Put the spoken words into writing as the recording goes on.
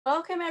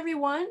Welcome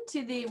everyone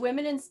to the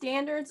Women in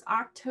Standards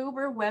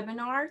October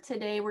webinar.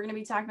 Today we're going to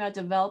be talking about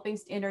developing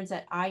standards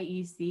at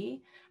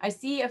IEC. I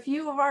see a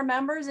few of our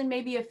members and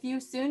maybe a few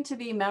soon to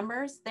be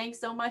members. Thanks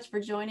so much for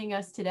joining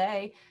us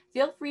today.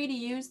 Feel free to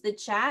use the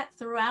chat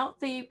throughout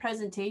the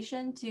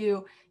presentation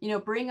to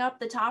bring up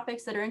the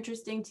topics that are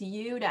interesting to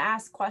you, to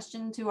ask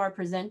questions to our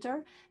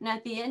presenter. And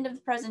at the end of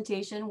the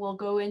presentation, we'll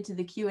go into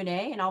the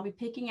Q&A and I'll be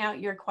picking out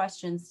your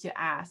questions to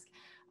ask.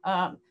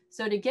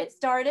 So to get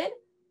started,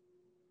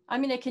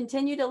 I'm going to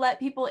continue to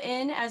let people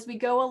in as we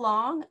go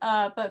along,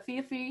 but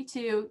feel free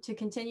to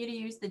continue to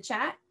use the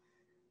chat.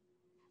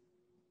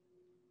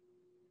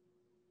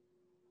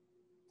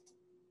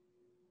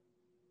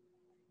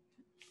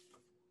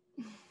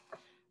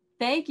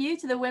 Thank you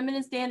to the Women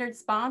in Standards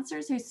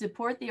sponsors who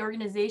support the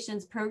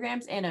organization's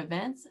programs and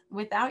events.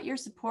 Without your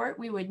support,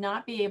 we would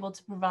not be able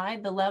to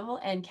provide the level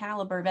and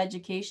caliber of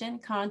education,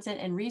 content,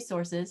 and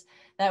resources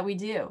that we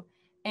do.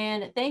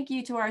 And thank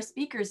you to our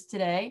speaker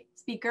today,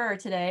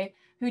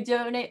 who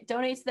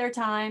donates their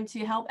time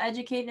to help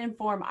educate and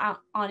inform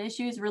on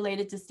issues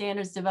related to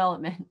standards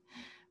development.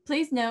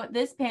 Please note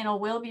this panel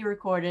will be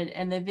recorded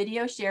and the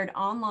video shared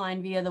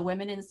online via the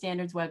Women in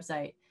Standards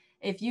website.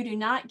 If you do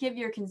not give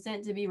your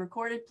consent to be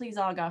recorded, please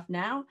log off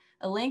now.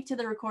 A link to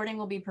the recording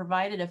will be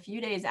provided a few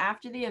days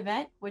after the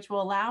event, which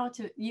will allow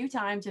you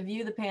time to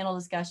view the panel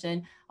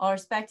discussion while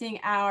respecting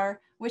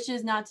your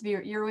wishes not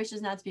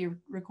to be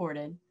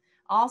recorded.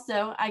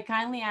 Also, I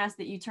kindly ask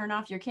that you turn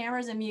off your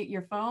cameras and mute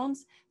your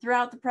phones.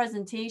 Throughout the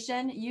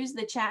presentation, use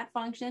the chat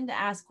function to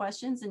ask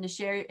questions and to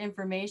share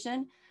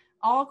information.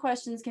 All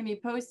questions can be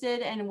posted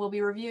and we'll be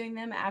reviewing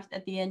them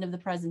at the end of the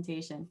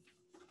presentation.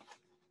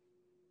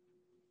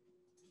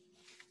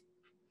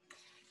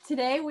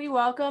 Today, we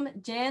welcome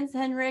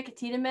Jan-Henrik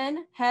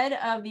Tiedemann, head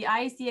of the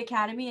IEC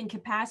Academy and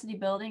Capacity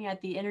Building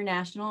at the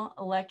International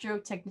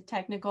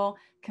Electrotechnical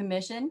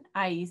Commission,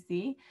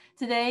 IEC.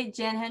 Today,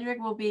 Jan-Henrik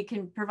will be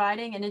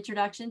providing an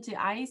introduction to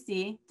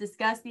IEC,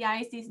 discuss the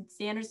IEC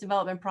standards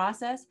development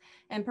process,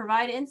 and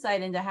provide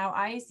insight into how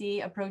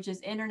IEC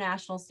approaches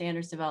international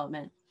standards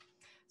development.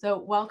 So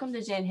welcome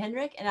to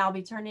Jan-Henrik, and I'll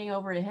be turning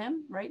over to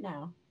him right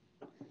now.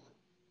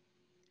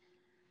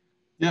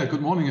 Yeah,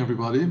 good morning,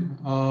 everybody.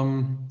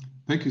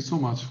 Thank you so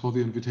much for the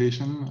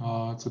invitation.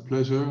 It's a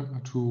pleasure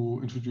to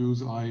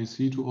introduce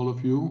IEC to all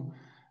of you.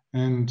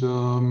 And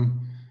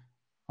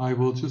I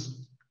will just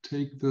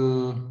take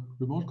the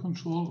remote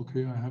control.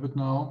 Okay, I have it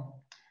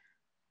now.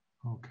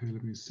 Okay,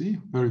 let me see.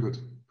 Very good.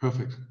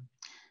 Perfect.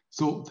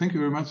 So thank you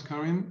very much,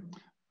 Karin.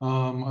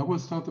 I will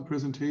start the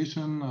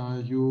presentation.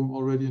 You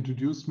already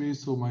introduced me.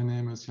 So my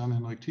name is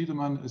Jan-Henrik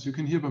Tiedemann. As you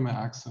can hear by my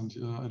accent,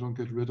 I don't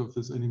get rid of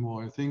this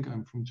anymore. I think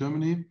I'm from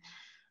Germany.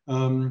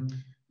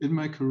 In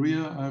my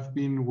career, I've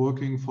been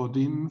working for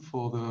DIN,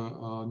 for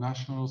the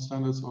National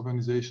Standards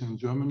Organization in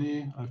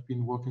Germany. I've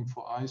been working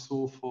for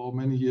ISO for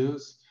many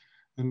years.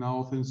 And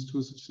now since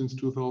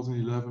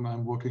 2011,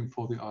 I'm working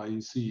for the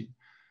IEC.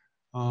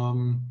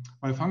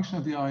 My function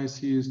at the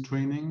IEC is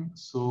training,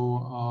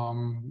 so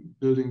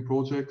building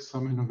projects,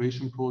 some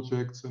innovation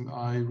projects, and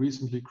I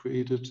recently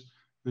created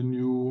a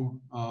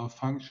new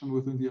function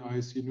within the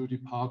IEC, new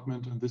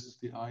department, and this is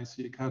the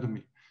IEC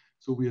Academy.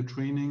 So we are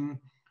training.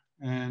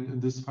 And in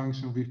this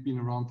function, we've been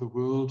around the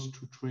world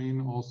to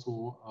train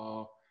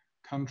also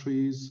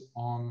countries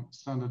on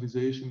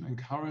standardization,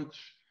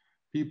 encourage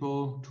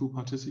people to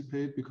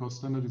participate because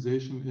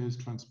standardization is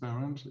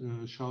transparent,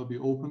 shall be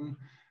open.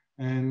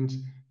 And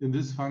in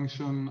this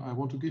function, I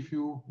want to give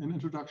you an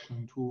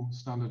introduction to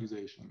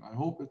standardization. I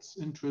hope it's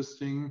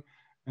interesting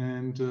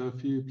and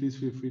please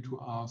feel free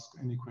to ask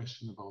any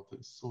question about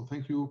this. So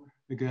thank you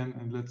again,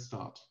 and let's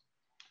start.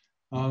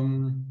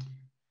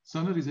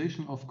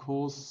 Standardization, of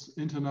course,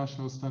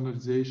 international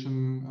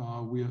standardization,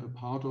 we are a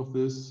part of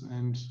this,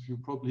 and you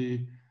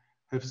probably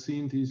have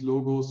seen these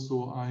logos.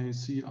 So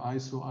IEC,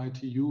 ISO,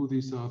 ITU,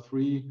 these are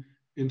three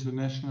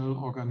international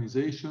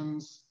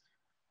organizations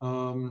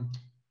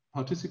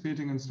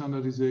participating in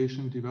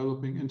standardization,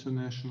 developing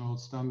international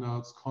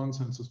standards,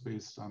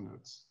 consensus-based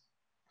standards.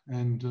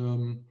 And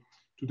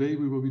today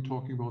we will be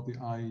talking about the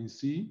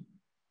IEC,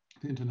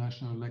 the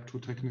International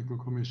Electrotechnical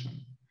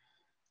Commission.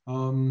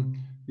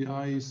 The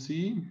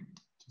IEC,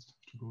 just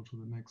have to go to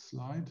the next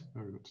slide,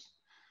 very good,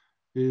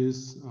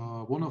 is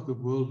one of the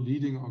world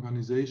leading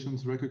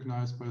organizations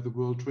recognized by the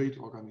World Trade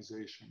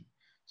Organization.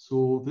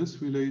 So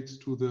this relates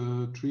to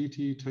the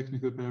treaty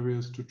Technical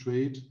Barriers to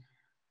Trade,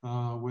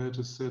 where it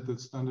is said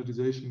that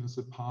standardization is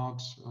a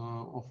part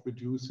of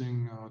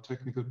reducing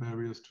technical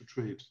barriers to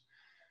trade.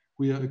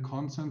 We are a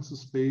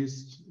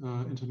consensus-based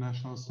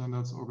international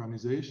standards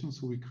organization,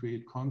 so we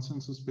create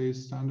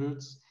consensus-based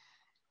standards.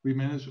 We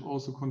manage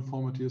also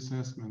conformity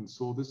assessment.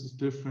 So this is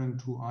different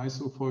to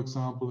ISO, for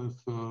example,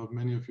 if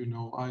many of you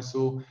know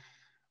ISO,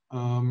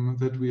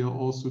 that we are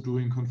also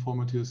doing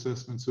conformity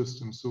assessment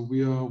systems. So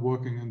we are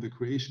working in the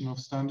creation of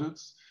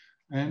standards,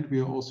 and we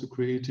are also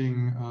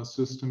creating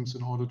systems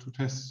in order to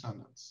test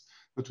standards.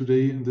 But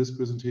today in this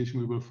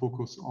presentation, we will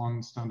focus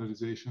on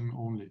standardization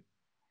only.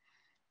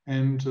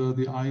 And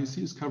the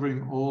IEC is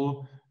covering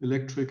all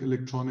electric,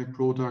 electronic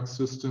products,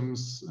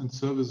 systems, and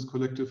services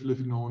collectively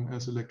known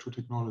as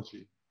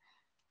electrotechnology.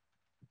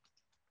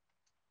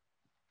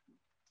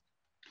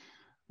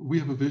 We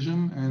have a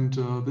vision, and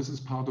this is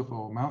part of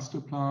our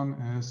master plan.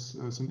 As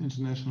an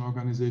international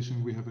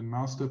organization, we have a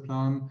master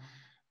plan.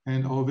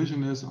 And our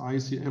vision is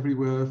IEC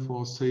everywhere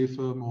for a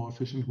safer, more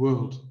efficient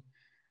world.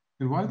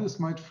 And while this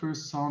might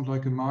first sound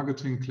like a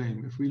marketing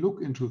claim, if we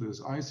look into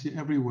this, IEC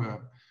everywhere,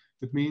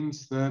 it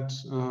means that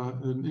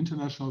an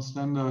international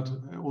standard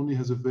only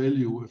has a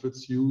value if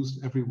it's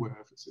used everywhere,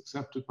 if it's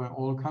accepted by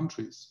all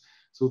countries.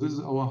 So this is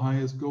our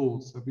highest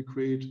goals, that we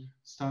create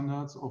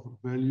standards of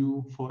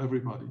value for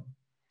everybody.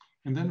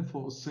 And then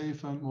for a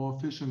safer and more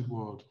efficient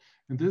world.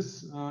 And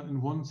this,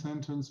 in one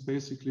sentence,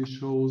 basically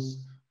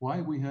shows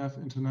why we have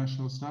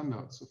international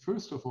standards. So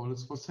first of all,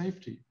 it's for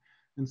safety.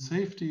 And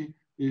safety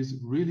is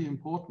really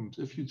important.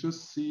 If you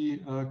just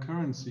see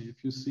currency,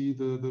 if you see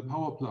the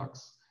power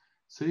plugs,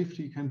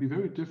 safety can be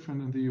very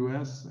different in the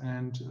US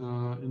and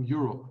in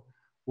Europe.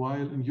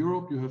 While in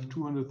Europe you have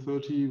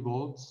 230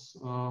 volts,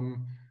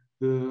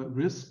 the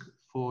risk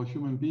for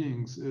human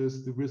beings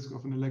is the risk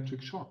of an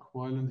electric shock.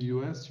 While in the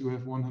US you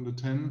have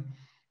 110,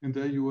 and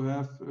there you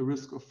have a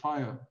risk of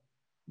fire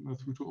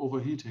through to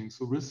overheating.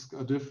 So risks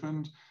are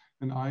different,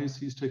 and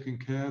IEC is taking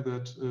care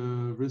that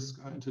risks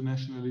are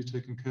internationally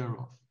taken care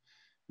of.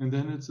 And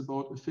then it's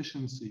about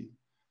efficiency,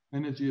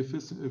 energy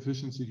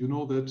efficiency. You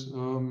know that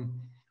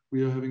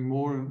we are having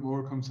more and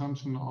more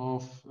consumption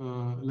of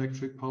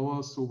electric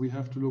power, so we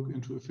have to look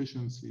into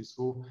efficiency.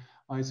 So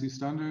IEC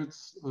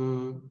standards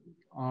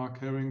are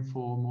caring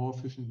for more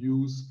efficient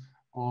use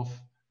of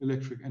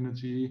electric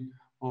energy,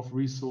 of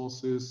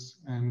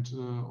resources, and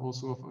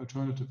also of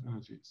alternative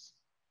energies.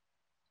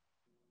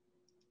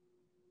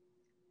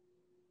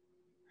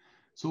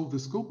 So the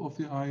scope of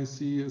the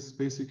IEC is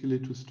basically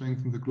to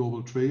strengthen the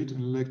global trade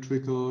in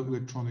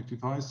electronic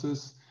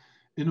devices.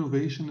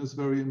 Innovation is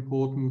very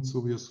important, so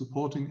we are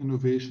supporting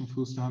innovation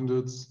through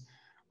standards.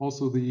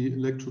 Also the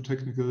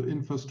electrotechnical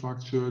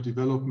infrastructure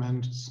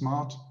development,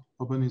 smart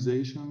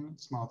urbanization,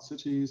 smart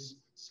cities,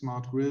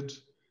 smart grid,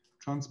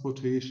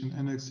 transportation,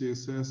 energy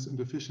access, and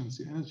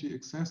efficiency. Energy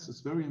access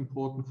is very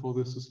important for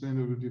the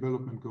sustainable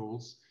development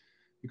goals,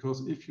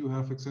 because if you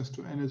have access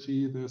to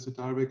energy, there's a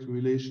direct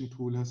relation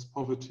to less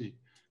poverty.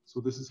 So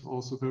this is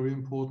also very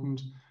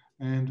important,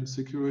 and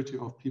security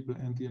of people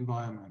and the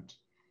environment.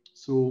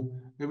 So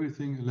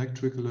everything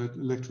electrical,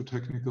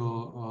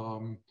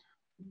 electrotechnical,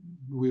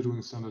 we're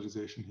doing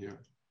standardization here.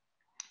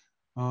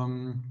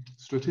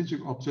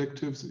 Strategic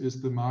objectives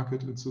is the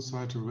market and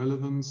societal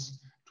relevance,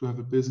 to have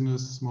a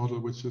business model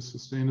which is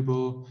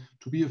sustainable,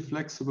 to be a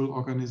flexible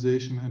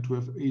organization, and to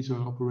have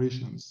agile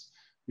operations.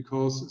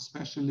 Because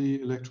especially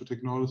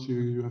electrotechnology,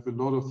 you have a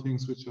lot of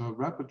things which are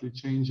rapidly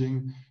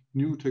changing,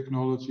 new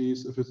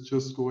technologies, if it's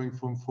just going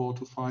from 4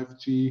 to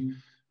 5G,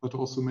 but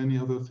also many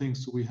other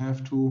things. So we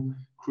have to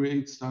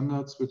create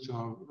standards which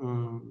are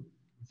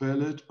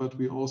valid, but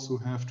we also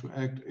have to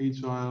act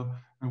agile,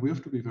 and we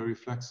have to be very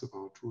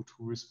flexible to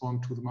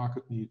respond to the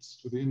market needs,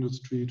 to the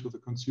industry, to the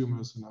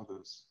consumers and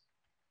others.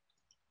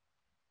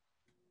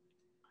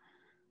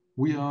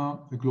 We are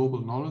a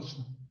global knowledge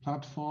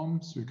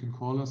platform, so you can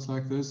call us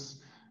like this.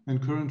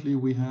 And currently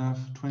we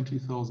have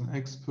 20,000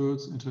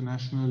 experts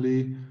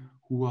internationally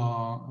who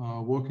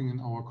are working in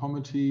our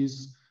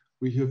committees.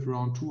 We have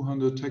around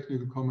 200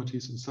 technical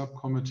committees and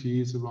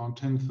subcommittees, around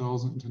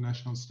 10,000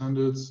 international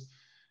standards,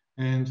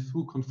 and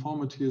through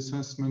conformity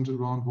assessment,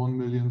 around 1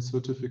 million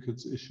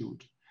certificates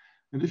issued.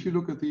 And if you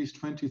look at these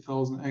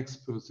 20,000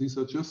 experts, these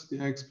are just the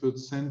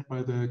experts sent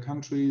by their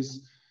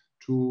countries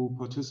to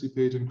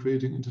participate in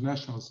creating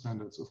international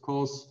standards. Of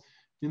course,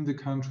 in the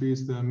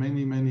countries, there are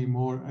many, many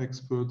more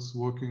experts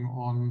working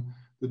on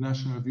the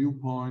national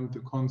viewpoint,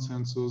 the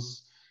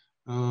consensus,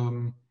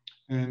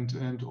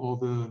 and all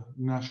the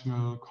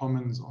national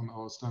comments on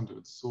our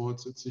standards. So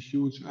it's a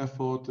huge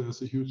effort.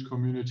 There's a huge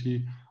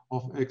community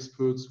of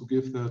experts who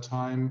give their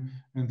time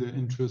and their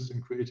interest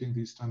in creating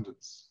these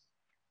standards.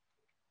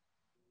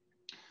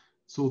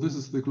 So this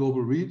is the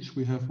global reach.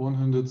 We have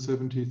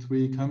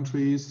 173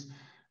 countries,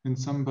 and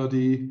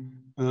somebody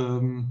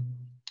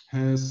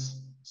has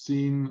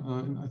seen,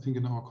 I think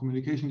in our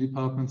communication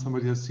department,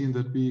 somebody has seen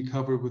that we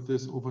cover with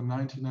this over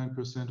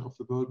 99% of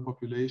the world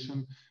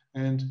population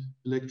and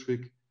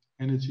electric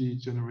energy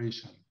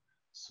generation.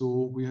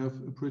 So we have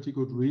a pretty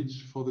good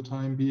reach for the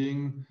time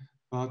being,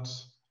 but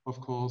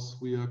of course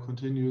we are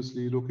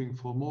continuously looking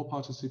for more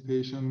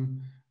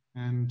participation.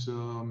 And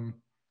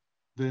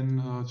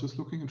then just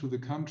looking into the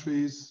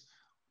countries,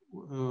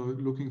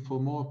 looking for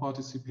more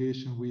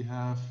participation, we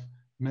have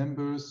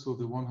members. So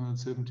the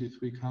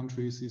 173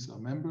 countries, these are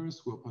members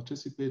who are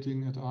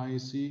participating at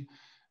IEC,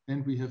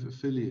 and we have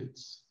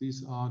affiliates.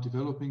 These are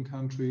developing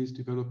countries,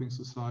 developing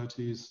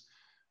societies.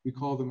 We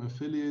call them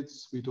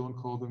affiliates. We don't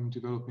call them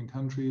developing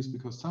countries,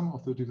 because some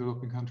of the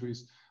developing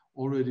countries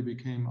already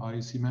became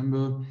IEC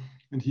member.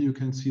 And here you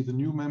can see the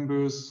new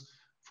members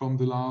from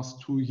the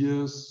last 2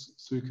 years.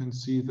 So you can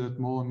see that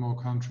more and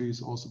more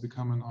countries also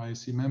become an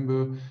IEC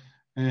member.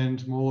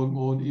 and more,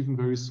 and even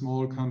very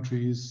small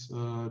countries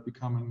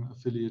become an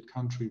affiliate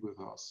country with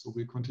us. So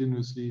we're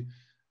continuously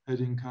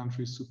adding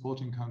countries,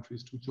 supporting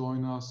countries to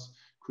join us,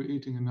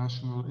 creating a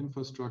national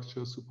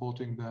infrastructure,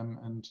 supporting them,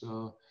 and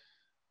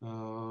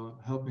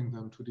helping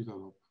them to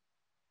develop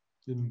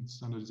in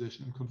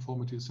standardization and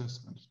conformity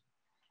assessment.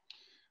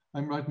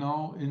 I'm right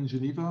now in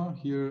Geneva,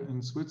 here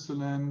in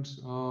Switzerland.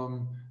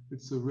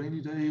 It's a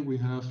rainy day. We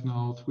have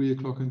now 3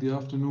 o'clock in the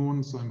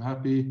afternoon, so I'm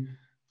happy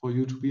for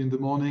you to be in the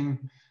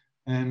morning.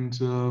 And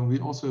we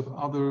also have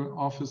other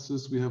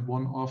offices. We have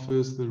one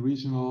office, the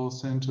Regional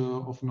Center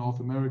of North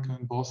America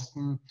in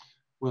Boston.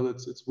 Well,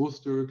 it's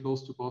Worcester,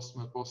 close to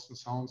Boston, but Boston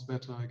sounds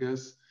better, I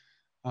guess.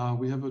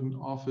 We have an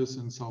office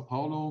in Sao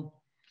Paulo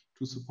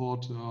to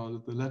support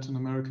the Latin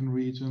American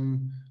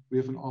region. We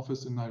have an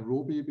office in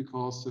Nairobi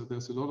because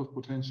there's a lot of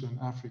potential in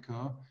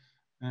Africa,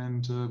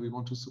 and we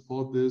want to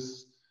support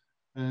this.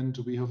 And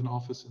we have an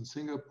office in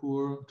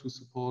Singapore to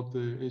support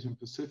the Asian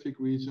Pacific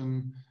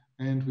region.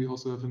 And we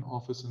also have an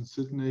office in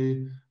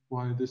Sydney,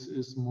 while this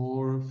is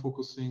more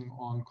focusing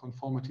on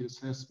conformity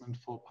assessment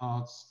for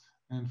parts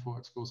and for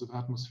explosive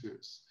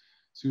atmospheres.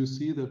 So you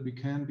see that we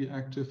can be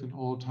active in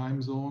all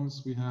time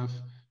zones. We have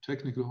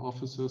technical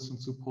officers and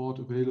support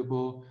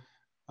available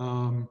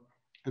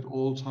at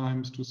all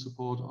times to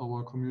support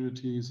our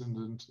communities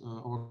and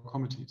our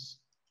committees.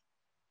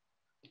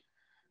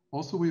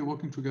 Also, we are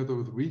working together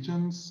with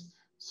regions.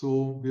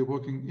 So we are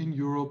working in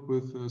Europe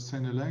with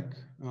CENELEC,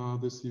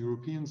 this is the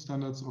European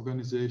Standards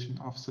Organization,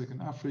 AFSEC in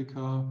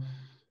Africa.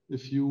 A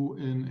few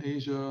in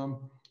Asia,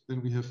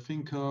 then we have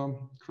FINCA,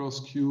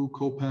 CrossQ,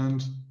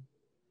 COPAND,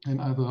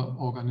 and other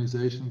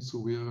organizations. So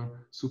we are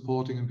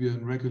supporting and we are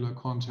in regular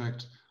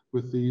contact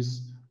with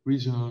these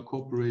regional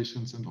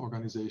corporations and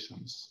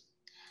organizations.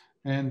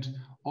 And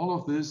all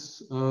of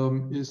this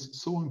is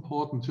so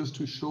important. Just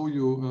to show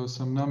you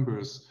some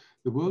numbers.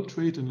 The world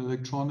trade in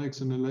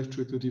electronics and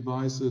electrical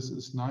devices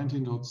is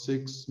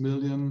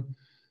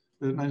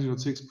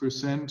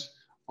 19.6%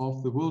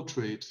 of the world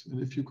trade. And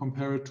if you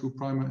compare it to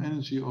primary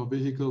energy or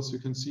vehicles, you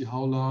can see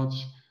how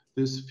large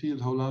this field,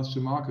 how large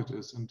the market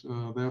is, and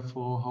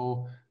therefore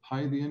how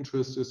high the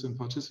interest is in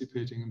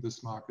participating in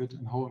this market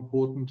and how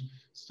important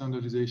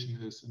standardization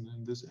is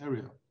in this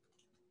area.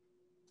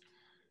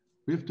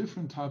 We have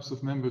different types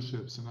of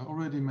memberships, and I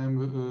already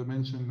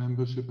mentioned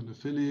membership and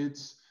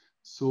affiliates.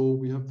 So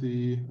we have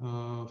the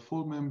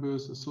full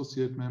members,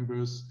 associate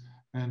members,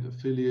 and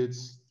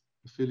affiliates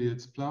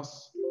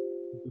plus.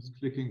 Just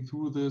clicking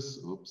through this,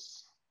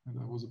 oops, and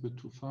I was a bit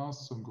too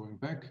fast, so I'm going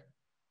back.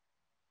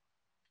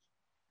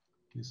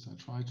 At least I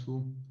try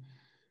to.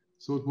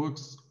 So it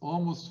works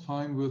almost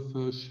fine with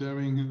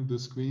sharing the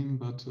screen,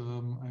 but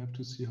I have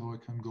to see how I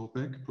can go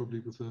back,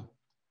 probably with a,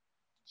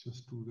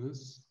 just do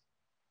this.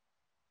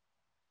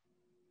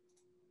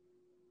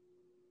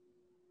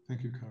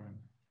 Thank you, Karen.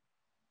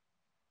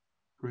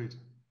 Great.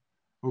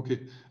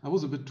 Okay, I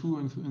was a bit too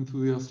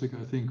enthusiastic,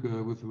 I think,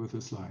 with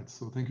the slides.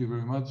 So thank you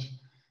very much.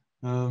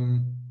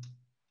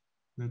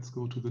 Let's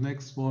go to the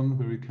next one.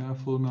 Very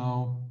careful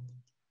now.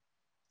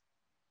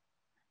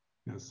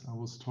 Yes, I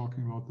was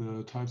talking about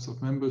the types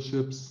of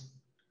memberships.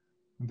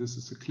 And this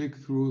is a click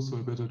through, so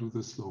I better do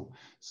this slow.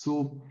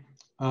 So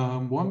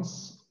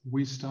once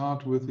we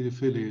start with the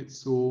affiliates,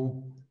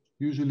 so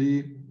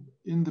usually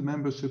in the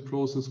membership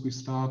process, we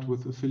start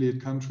with affiliate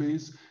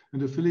countries.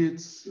 And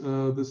affiliates,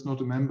 this is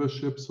not a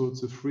membership, so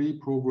it's a free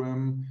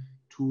program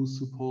to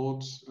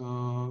support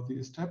the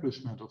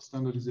establishment of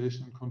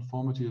standardization and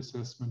conformity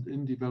assessment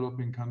in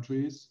developing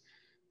countries.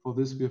 For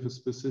this, we have a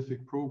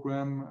specific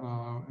program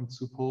and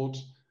support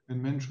and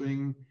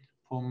mentoring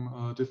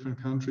from different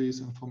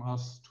countries and from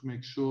us to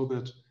make sure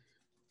that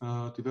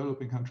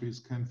developing countries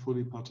can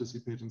fully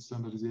participate in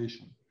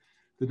standardization.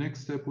 The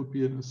next step would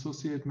be an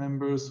associate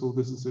member. So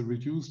this is a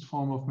reduced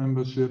form of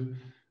membership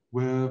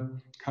where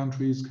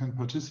countries can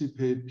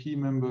participate, P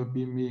member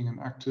being an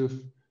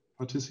active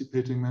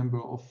participating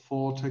member of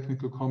 4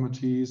 technical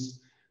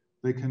committees.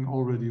 They can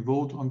already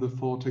vote on the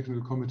 4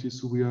 technical committees,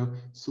 so we are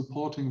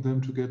supporting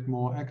them to get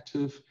more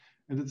active.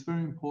 And it's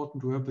very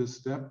important to have this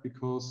step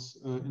because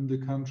in the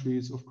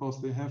countries, of course,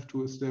 they have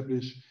to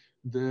establish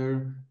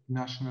their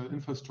national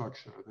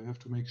infrastructure. They have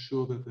to make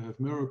sure that they have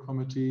mirror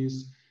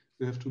committees.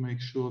 They have to make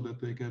sure that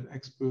they get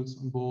experts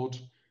on board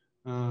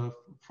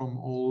from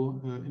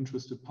all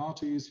interested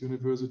parties,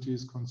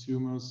 universities,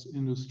 consumers,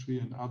 industry,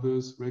 and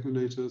others,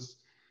 regulators.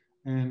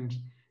 And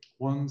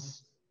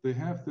once they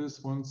have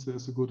this, once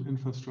there's a good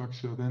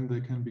infrastructure, then they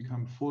can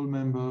become full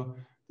member.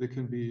 They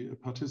can be a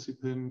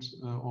participant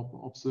or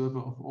observer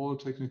of all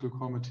technical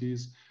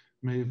committees,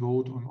 may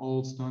vote on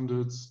all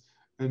standards,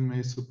 and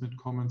may submit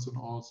comments on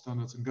all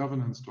standards and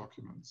governance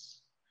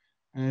documents.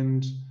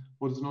 And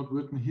what is not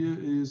written here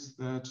is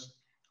that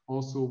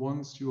also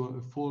once you are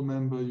a full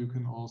member, you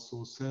can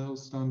also sell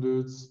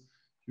standards.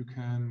 You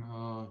can,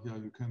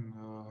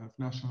 have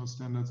national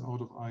standards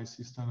out of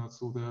IEC standards.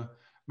 So there are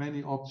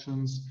many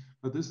options,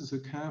 but this is a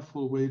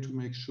careful way to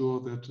make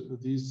sure that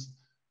these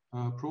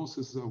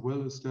processes are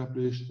well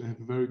established. They have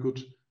a very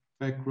good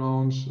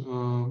background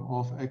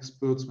of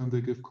experts when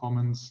they give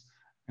comments,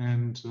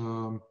 and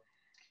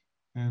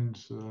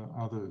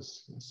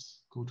others. Yes,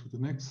 go to the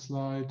next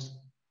slide.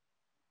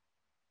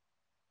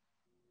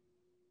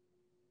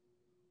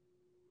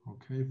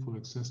 Okay, full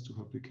access to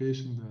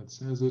publication, that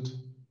says it.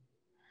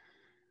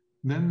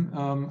 Then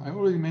I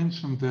already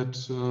mentioned that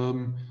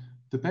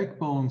the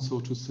backbone, so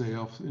to say,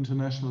 of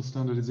international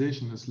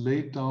standardization is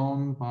laid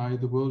down by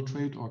the World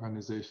Trade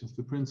Organizations,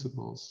 the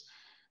principles.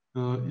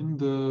 In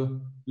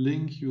the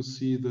link, you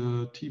see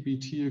the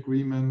TBT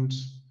agreement.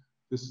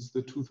 This is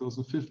the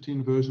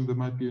 2015 version. There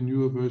might be a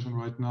newer version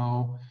right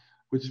now,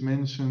 which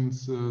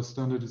mentions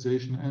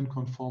standardization and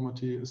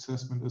conformity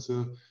assessment as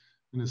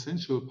an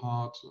essential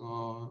part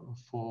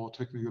for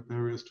technical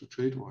barriers to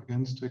trade, or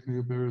against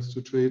technical barriers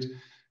to trade.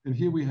 And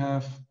here we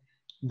have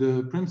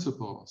the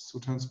principles. So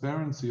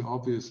transparency,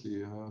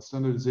 obviously,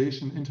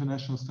 standardization,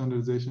 international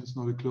standardization is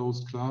not a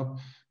closed club,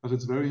 but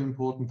it's very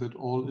important that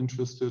all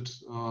interested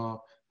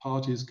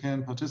parties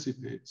can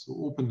participate. So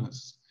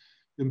openness,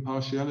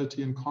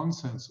 impartiality, and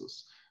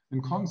consensus.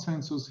 And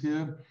consensus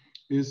here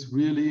is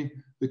really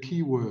the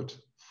key word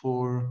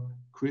for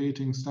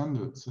creating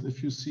standards. And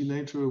if you see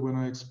later when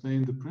I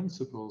explain the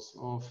principles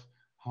of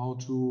how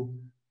to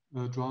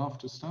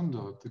draft a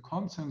standard, the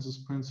consensus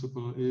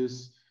principle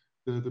is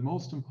the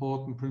most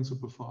important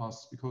principle for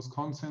us, because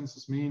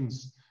consensus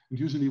means, and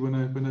usually when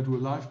I do a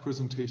live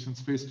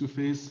presentations face to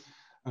face,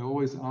 I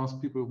always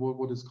ask people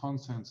what is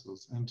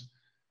consensus, and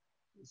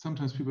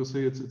sometimes people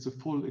say it's a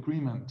full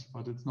agreement,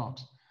 but it's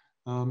not.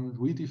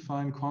 We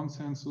define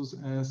consensus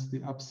as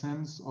the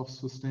absence of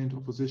sustained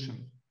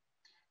opposition,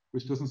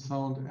 which doesn't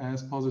sound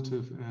as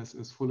positive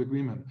as full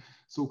agreement.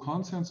 So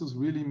consensus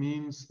really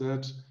means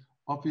that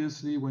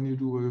obviously when you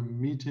do a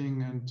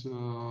meeting and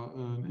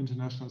an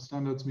international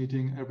standards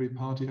meeting, every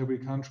party, every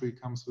country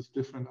comes with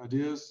different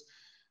ideas.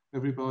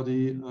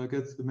 Everybody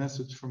gets the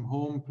message from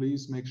home,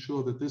 please make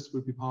sure that this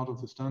will be part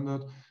of the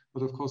standard.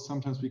 But of course,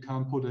 sometimes we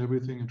can't put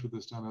everything into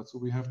the standard, so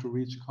we have to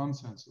reach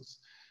consensus.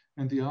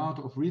 And the art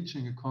of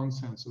reaching a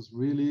consensus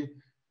really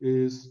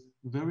is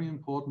very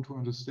important to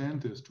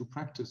understand this, to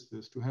practice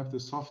this, to have the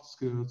soft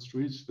skills to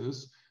reach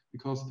this,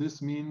 because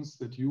this means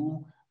that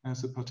you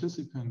as a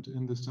participant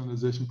in the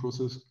standardization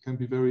process can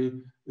be very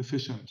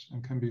efficient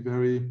and can be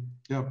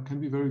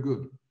very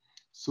good.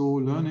 So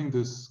learning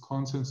this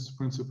consensus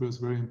principle is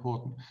very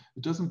important.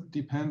 It doesn't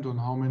depend on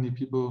how many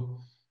people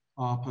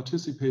are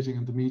participating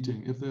in the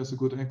meeting. If there's a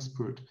good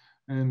expert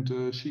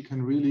and she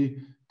can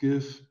really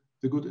give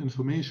the good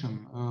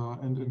information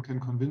and can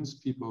convince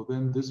people,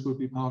 then this will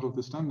be part of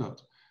the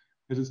standard.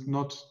 It is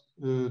not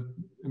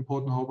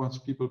important how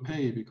much people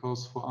pay,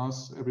 because for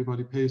us,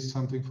 everybody pays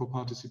something for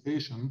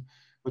participation,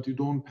 but you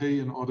don't pay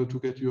in order to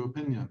get your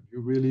opinion.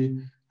 You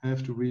really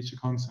have to reach a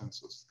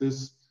consensus.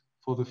 This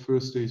for the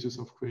first stages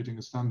of creating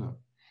a standard.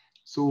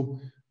 So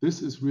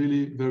this is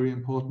really very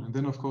important. And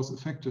then of course,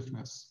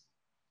 effectiveness.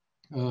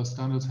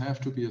 Standards have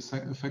to be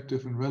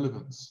effective in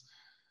relevance.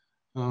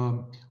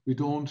 We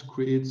don't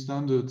create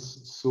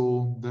standards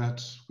so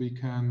that we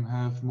can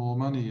have more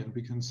money and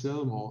we can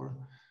sell more,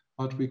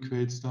 but we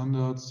create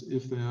standards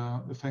if they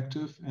are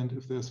effective and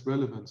if there's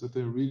relevance, if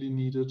they're really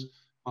needed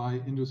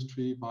by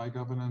industry, by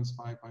governance,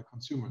 by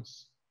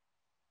consumers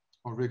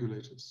or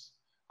regulators.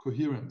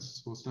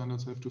 Coherence, so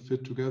standards have to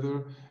fit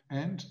together.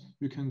 And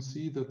you can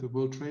see that the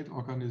World Trade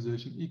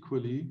Organization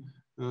equally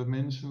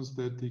mentions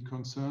that the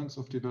concerns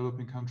of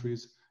developing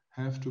countries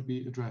have to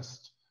be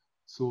addressed.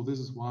 So this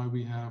is why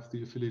we have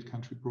the affiliate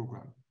country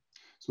program.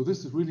 So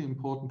this is really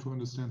important to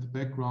understand the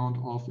background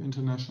of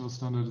international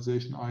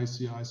standardization,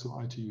 IEC,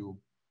 ISO, ITU.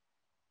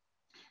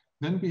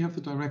 Then we have the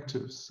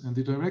directives, and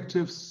the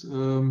directives,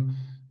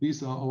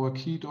 these are our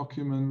key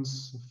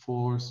documents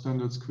for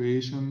standards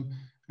creation.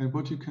 And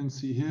what you can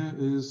see here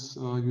is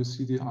you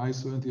see the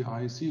ISO and the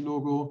IEC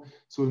logo.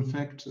 So in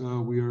fact,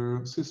 we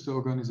are sister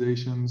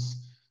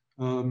organizations.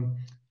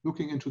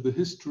 Looking into the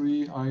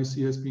history,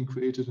 IEC has been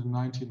created in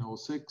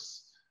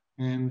 1906.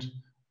 And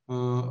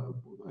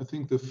I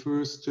think the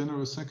first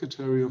General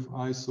Secretary of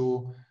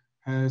ISO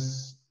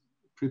has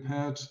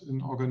prepared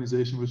an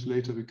organization which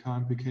later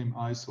became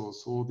ISO.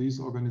 So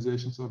these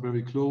organizations are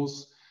very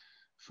close.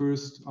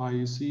 First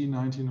IEC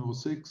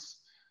 1906.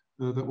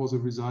 That was a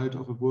result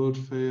of a World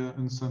Fair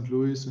in St.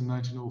 Louis in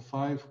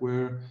 1905,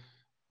 where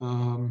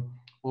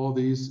all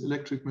these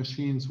electric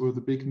machines were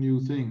the big new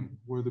thing,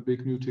 were the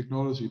big new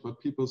technology.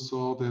 But people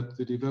saw that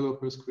the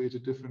developers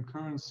created different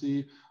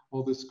currency,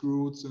 all the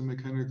screws and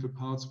mechanical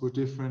parts were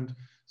different.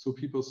 So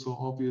people saw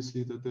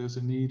obviously that there's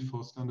a need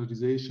for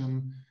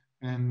standardization.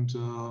 And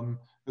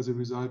as a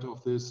result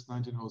of this,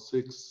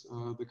 1906,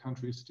 the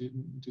countries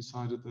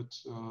decided that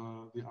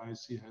the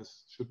IEC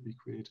should be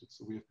created.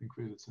 So we have been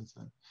created since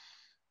then.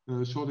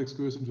 Short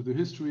excursus into the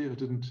history. I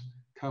didn't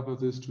cover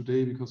this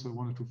today because I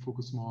wanted to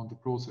focus more on the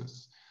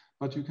process.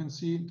 But you can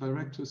see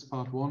directives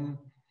part 1,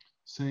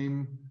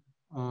 same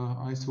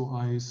ISO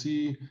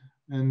IEC,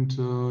 and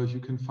you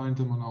can find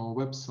them on our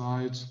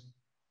website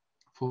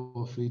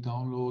for free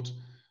download.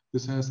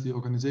 This has the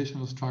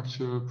organizational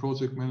structure,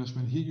 project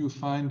management. Here you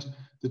find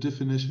the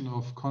definition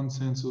of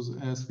consensus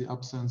as the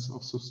absence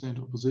of sustained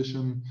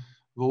opposition,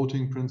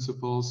 voting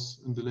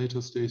principles. In the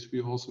later stage,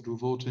 we also do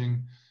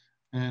voting,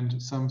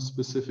 and some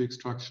specific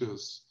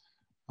structures.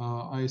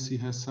 IEC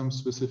has some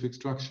specific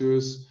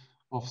structures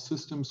of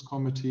systems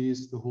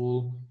committees, the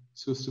whole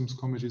systems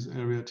committees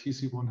area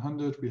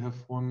TC100. We have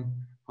one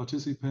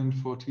participant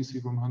for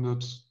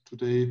TC100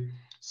 today,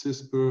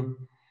 CISPR.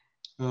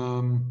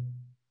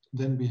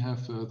 Then we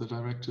have the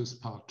Directives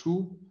Part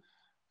 2.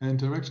 And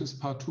Directives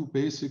Part 2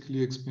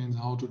 basically explains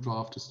how to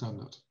draft a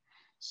standard.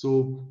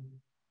 So,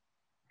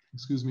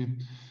 excuse me,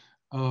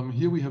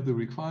 here we have the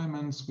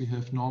requirements. We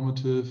have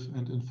normative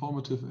and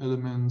informative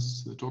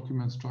elements, the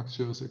document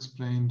structures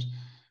explained,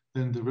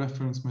 then the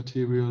reference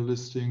material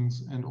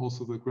listings, and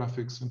also the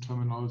graphics and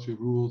terminology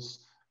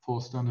rules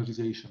for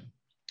standardization.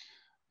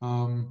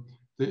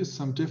 There is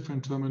some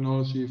different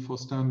terminology for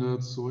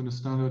standards. So in a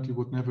standard, you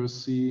would never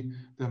see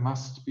there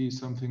must be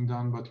something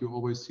done, but you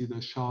always see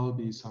there shall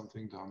be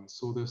something done.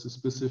 So there's a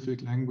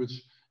specific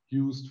language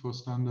used for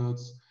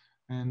standards.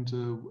 And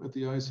at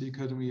the IEC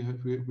Academy,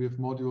 we have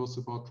modules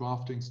about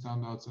drafting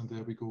standards, and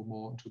there we go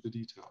more into the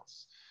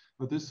details.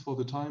 But this, for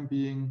the time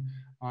being,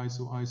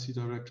 ISO IEC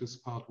Directives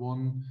Part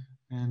 1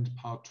 and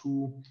Part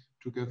 2,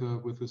 together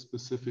with the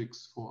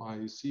specifics for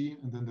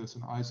IEC, and then there's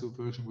an ISO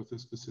version with the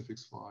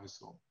specifics for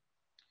ISO.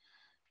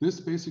 This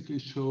basically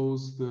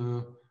shows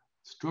the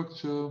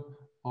structure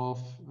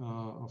of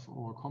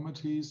our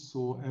committees.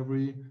 So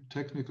every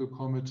technical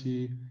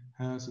committee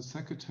has a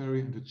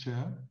secretary and a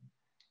chair.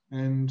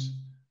 And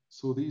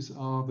so these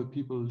are the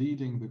people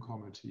leading the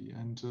committee.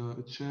 And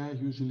a chair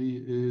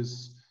usually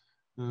is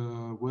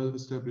a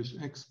well-established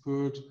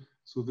expert.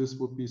 So this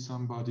would be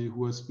somebody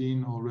who has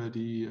been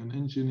already an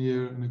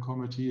engineer in a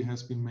committee,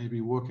 has been maybe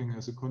working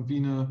as a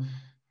convener,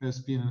 has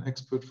been an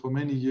expert for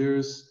many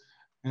years.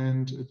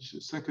 And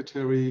a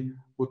secretary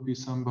would be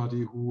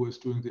somebody who is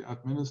doing the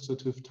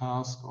administrative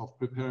task of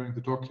preparing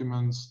the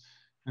documents.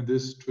 And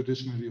this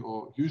traditionally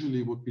or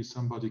usually would be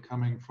somebody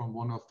coming from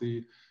one of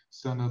the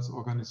standards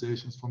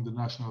organizations, from the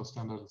national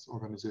standards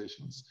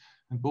organizations.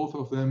 And both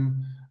of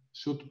them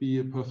should be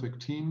a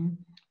perfect team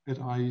at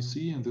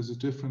IEC. And this is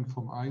different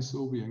from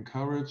ISO. We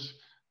encourage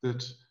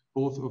that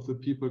both of the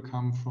people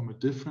come from a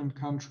different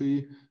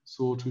country.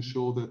 So to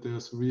show that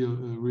there's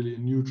really a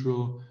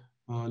neutral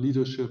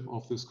leadership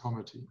of this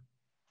committee.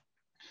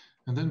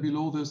 And then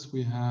below this,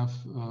 we have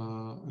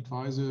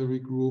advisory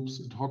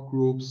groups, ad hoc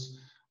groups,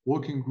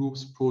 working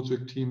groups,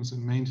 project teams,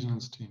 and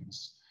maintenance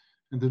teams.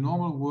 In the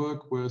normal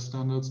work where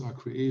standards are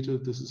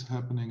created, this is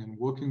happening in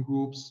working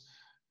groups,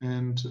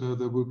 and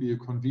there will be a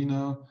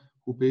convener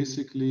who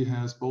basically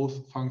has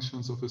both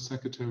functions of a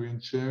secretary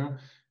and chair.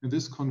 And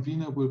this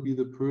convener will be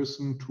the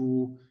person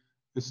to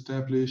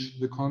establish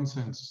the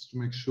consensus, to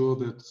make sure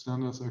that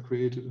standards are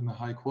created in a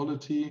high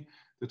quality,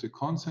 that a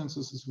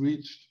consensus is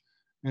reached.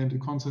 And a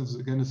consensus,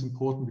 again, is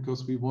important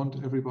because we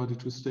want everybody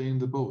to stay in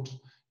the boat.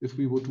 If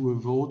we would do a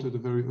vote at a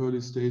very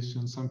early stage,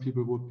 then some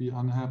people would be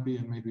unhappy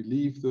and maybe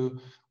leave the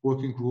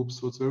working group.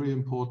 So it's very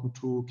important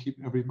to keep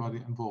everybody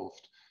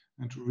involved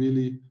and to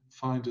really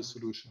find a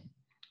solution.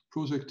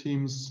 Project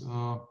teams,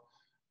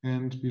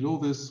 and below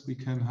this, we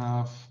can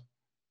have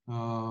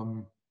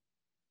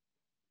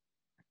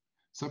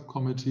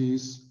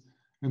subcommittees.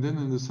 And then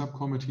in the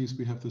subcommittees,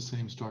 we have the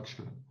same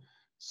structure.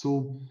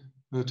 So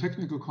a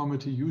technical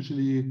committee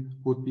usually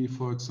would be,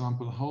 for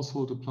example,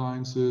 household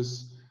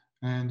appliances,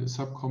 and a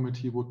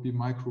subcommittee would be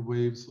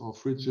microwaves or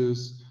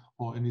fridges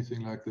or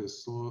anything like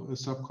this. So a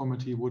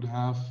subcommittee would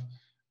have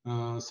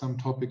some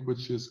topic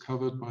which is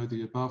covered by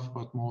the above,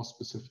 but more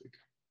specific.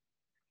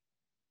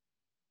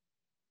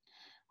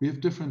 We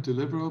have different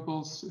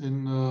deliverables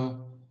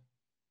in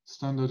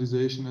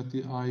standardization at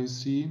the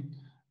IEC.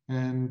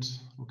 And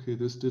okay,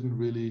 this didn't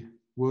really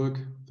work,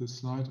 this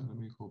slide. Let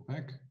me go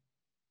back.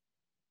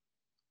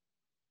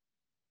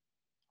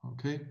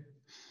 Okay,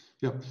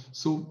 yeah,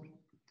 so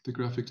the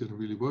graphic didn't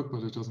really work,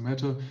 but it doesn't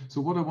matter.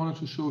 So what I wanted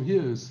to show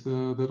here is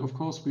that, of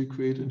course, we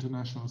create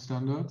international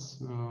standards.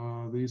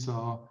 This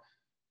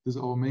is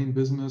our main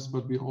business,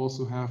 but we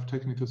also have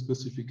technical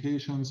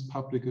specifications,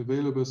 public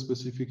available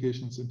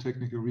specifications, and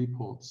technical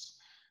reports.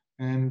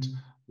 And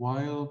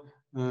while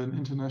an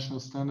international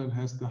standard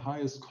has the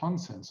highest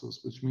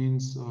consensus, which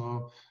means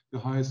the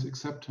highest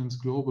acceptance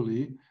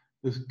globally,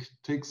 it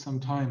takes some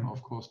time,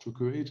 of course, to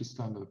create a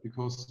standard,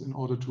 because in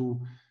order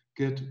to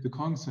get the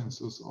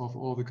consensus of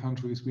all the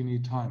countries, we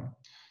need time.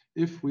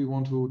 If we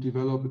want to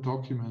develop a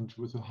document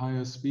with a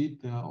higher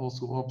speed, there are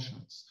also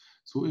options.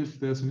 So if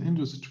there's an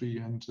industry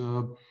and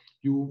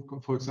you,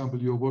 for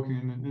example, you're working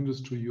in an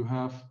industry, you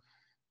have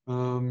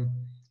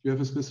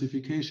a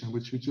specification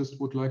which you just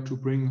would like to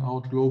bring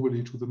out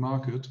globally to the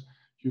market,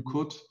 you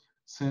could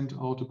send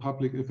out a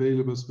public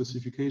available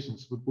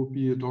specifications. It would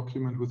be a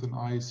document with an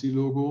IEC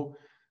logo,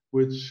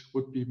 which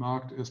would be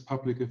marked as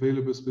public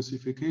available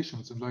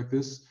specifications. And like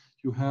this,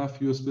 you have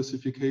your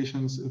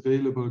specifications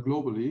available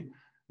globally,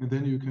 and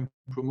then you can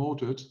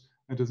promote it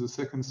And as a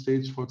second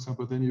stage, for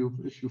example, then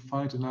if you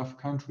find enough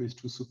countries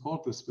to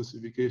support this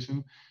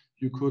specification,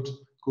 you could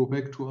go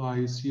back to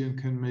IEC and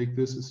can make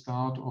this a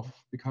start of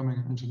becoming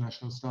an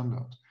international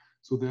standard.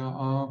 So there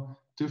are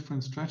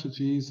different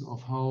strategies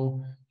of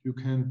how you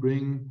can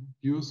bring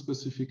your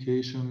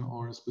specification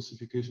or a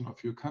specification of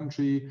your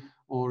country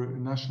or a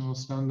national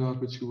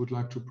standard which you would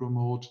like to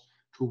promote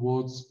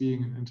towards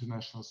being an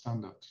international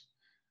standard.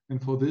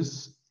 And for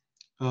this,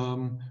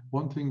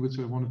 one thing which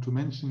I wanted to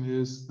mention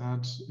is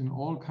that in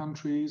all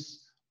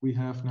countries, we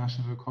have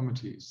national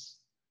committees.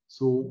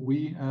 So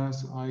we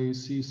as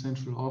IEC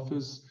central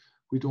office,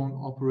 we don't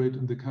operate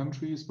in the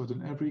countries, but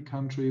in every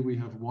country we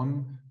have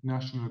one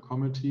national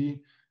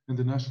committee, and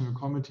the national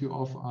committee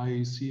of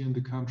IEC in the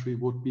country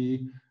would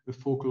be a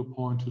focal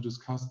point to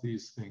discuss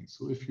these things.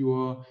 So if you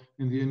are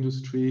in the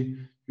industry,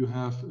 you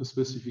have a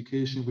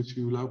specification which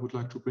you would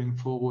like to bring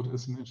forward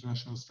as an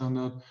international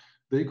standard,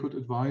 they could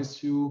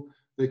advise you,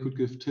 they could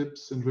give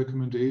tips and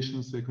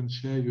recommendations, they can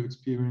share your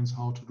experience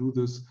how to do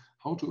this,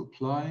 how to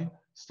apply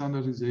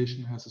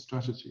standardization as a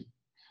strategy.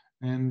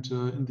 And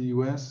in the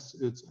US,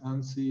 it's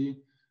ANSI,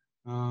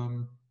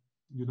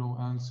 you know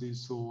ANSI,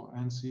 so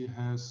ANSI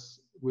has,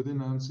 within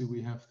ANSI,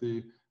 we have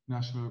the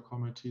National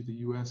Committee, the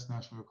US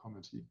National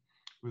Committee,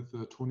 with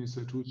Tony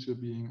Sertucci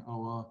being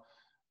our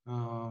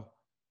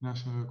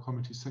National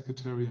Committee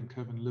Secretary and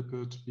Kevin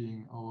Lippert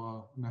being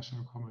our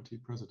National Committee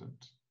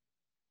President.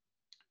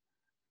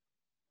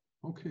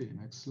 Okay,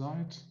 next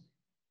slide.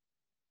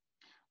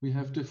 We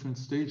have different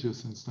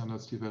stages in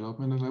standards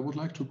development, and I would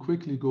like to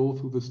quickly go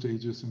through the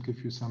stages and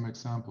give you some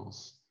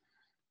examples.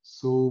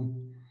 So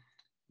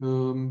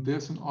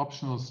there's an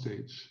optional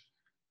stage.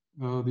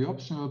 The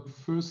optional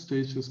first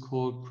stage is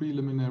called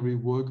preliminary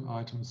work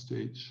item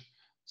stage.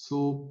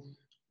 So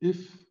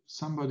if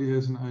somebody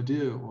has an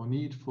idea or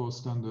need for a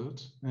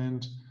standard,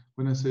 and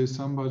when I say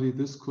somebody,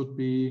 this could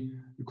be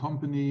a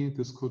company,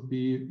 this could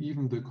be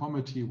even the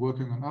committee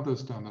working on other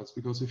standards,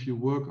 because if you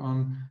work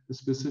on a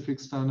specific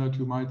standard,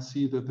 you might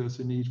see that there's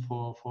a need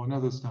for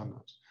another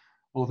standard.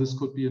 Or this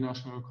could be a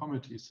national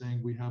committee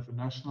saying we have a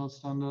national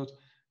standard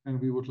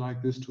and we would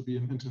like this to be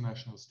an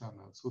international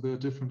standard. So there are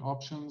different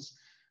options,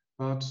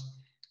 but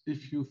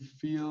if you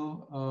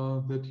feel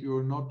that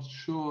you're not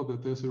sure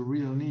that there's a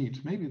real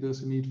need, maybe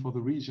there's a need for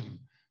the region,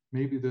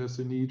 maybe there's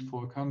a need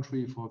for a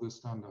country for this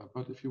standard,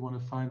 but if you want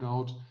to find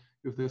out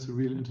if there's a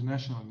real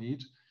international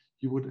need,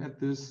 you would add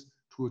this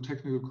to a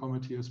technical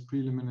committee as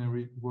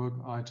preliminary work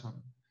item.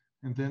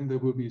 And then there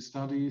will be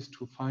studies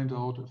to find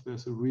out if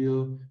there's a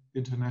real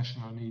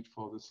international need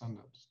for the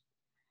standard.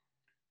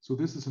 So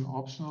this is an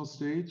optional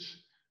stage.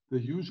 The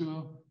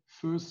usual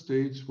first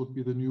stage would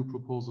be the new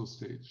proposal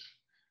stage.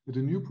 At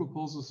the new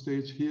proposal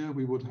stage here,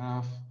 we would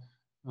have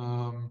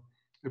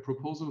a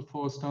proposal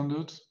for a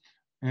standard,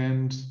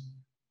 and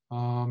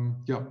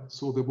yeah,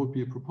 so there would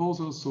be a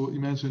proposal. So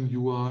imagine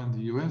you are in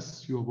the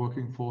US, you are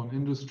working for an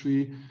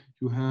industry,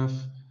 you have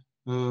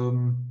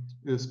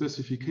a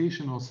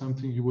specification or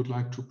something you would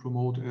like to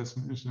promote as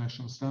an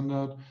international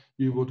standard.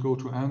 You would go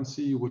to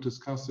ANSI, you would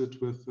discuss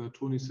it with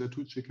Tony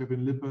Sertucci,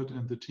 Kevin Lippert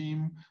and the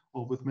team,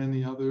 or with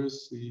many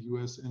others. The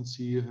US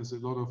NC has a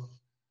lot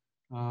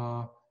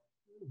of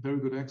very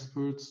good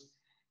experts,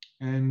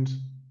 and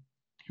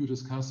you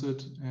discuss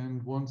it,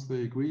 and once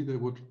they agree, they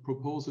would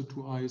propose it to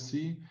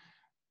IEC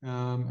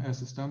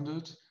as a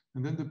standard,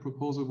 and then the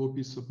proposal would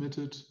be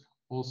submitted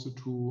also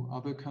to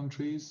other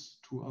countries,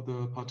 to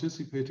other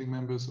participating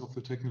members of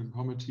the technical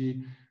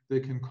committee. They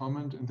can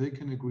comment and they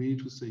can agree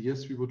to say,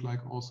 yes, we would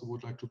like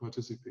to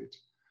participate.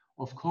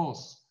 Of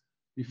course,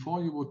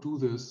 before you would do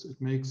this, it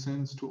makes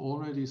sense to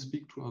already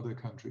speak to other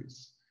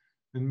countries.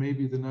 And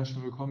maybe the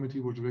national committee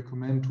would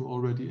recommend to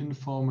already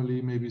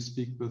informally maybe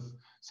speak with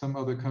some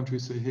other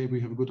countries, say, hey,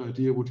 we have a good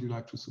idea, would you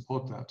like to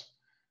support that?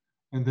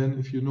 And then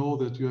if you know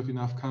that you have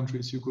enough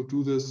countries, you could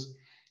do this,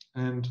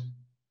 and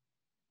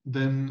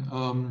then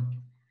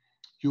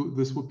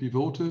this would be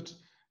voted.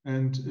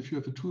 And if you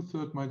have a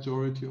 2/3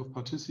 majority of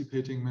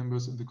participating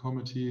members in the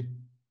committee,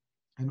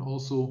 and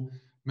also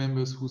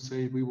members who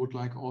say we would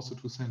like also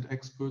to send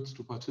experts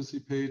to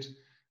participate,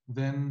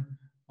 then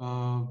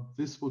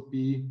this would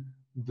be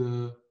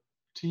the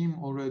team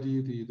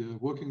already, the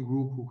working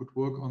group who could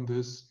work on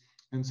this.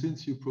 And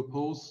since you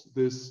propose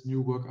this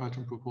new work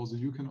item proposal,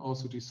 you can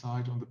also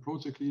decide on the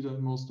project leader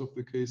in most of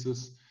the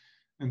cases.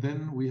 And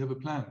then we have a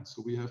plan.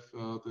 So we have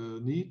the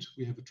need,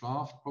 we have a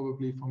draft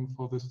probably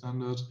for the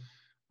standard.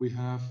 We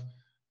have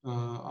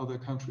other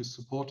countries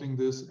supporting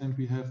this, and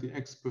we have the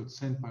experts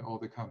sent by all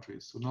the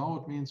countries. So now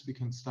it means we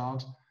can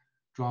start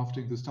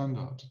drafting the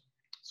standard.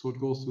 So it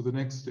goes to the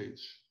next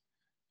stage.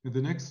 And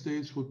the next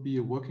stage would be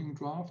a working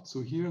draft.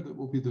 So here that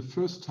will be the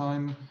first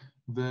time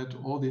that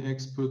all the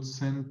experts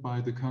sent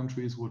by the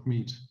countries would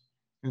meet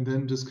and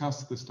then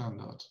discuss the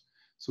standard.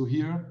 So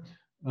here,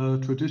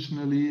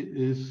 traditionally,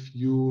 if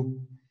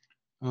you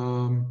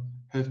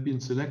have been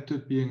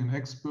selected being an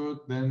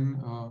expert,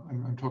 then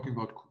I'm talking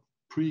about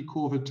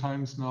pre-COVID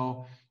times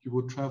now, you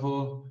would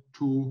travel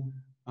to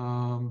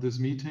this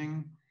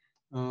meeting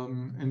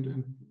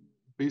and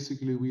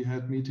basically we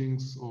had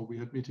meetings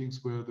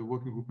where the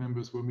working group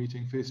members were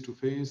meeting face to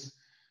face,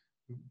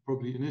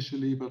 probably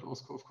initially, but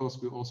also, of course,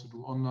 we also do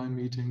online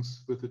meetings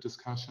with the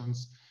discussions.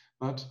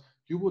 But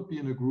you would be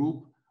in a group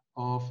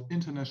of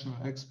international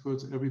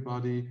experts.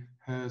 Everybody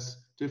has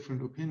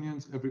different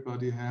opinions.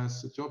 Everybody has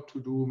a job to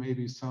do,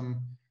 maybe some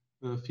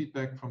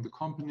feedback from the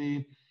company,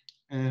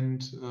 and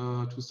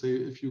to say,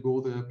 if you go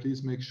there,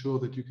 please make sure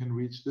that you can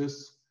reach this.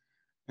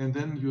 And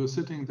then you're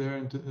sitting there,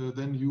 and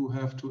then you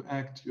have to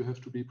act. You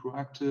have to be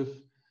proactive.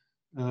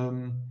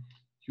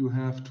 You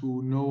have to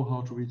know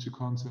how to reach a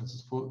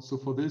consensus. So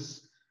for this,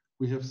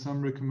 we have some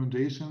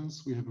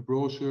recommendations. We have a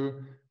brochure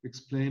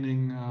explaining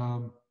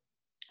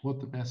what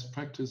the best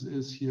practice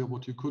is here,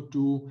 what you could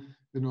do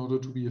in order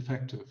to be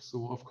effective. So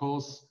of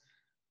course,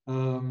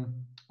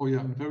 oh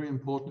yeah, and very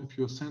important, if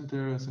you're sent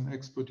there as an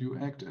expert, you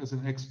act as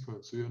an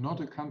expert. So you're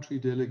not a country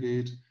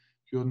delegate,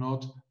 you're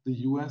not the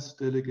US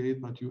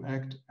delegate, but you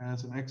act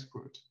as an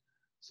expert.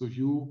 So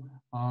you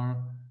are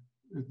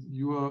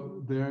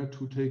there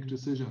to take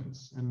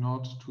decisions and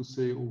not to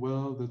say, oh,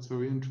 well, that's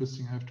very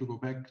interesting, I have to go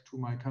back to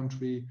my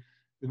country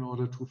in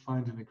order to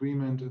find an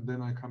agreement, and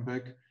then I come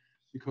back.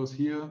 Because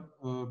here,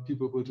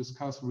 people will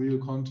discuss real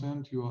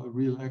content, you are a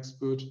real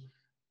expert,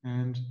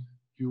 and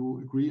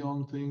you agree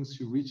on things,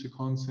 you reach a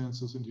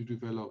consensus, and you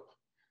develop.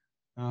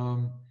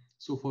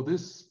 So for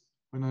this,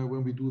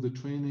 when we do the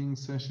training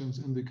sessions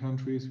in the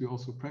countries, we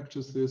also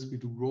practice this, we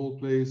do role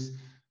plays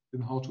in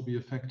how to be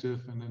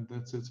effective, and then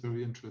that's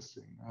very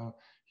interesting.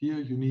 Here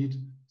you need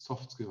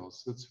soft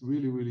skills. That's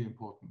really, really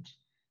important.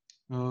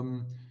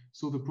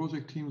 So the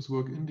project teams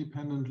work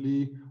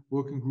independently,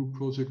 working group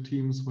project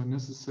teams when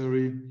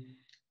necessary.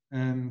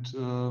 And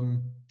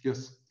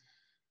yes,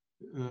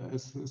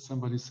 as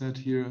somebody said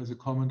here as a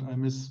comment, I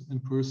miss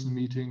in-person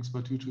meetings,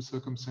 but due to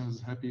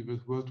circumstances, happy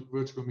with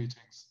virtual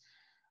meetings.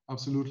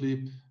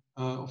 Absolutely.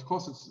 Of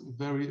course, it's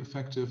very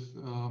effective.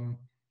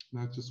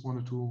 I just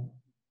wanted to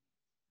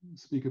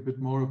speak a bit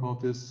more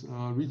about this,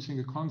 reaching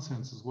a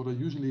consensus. What I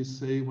usually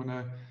say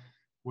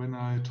when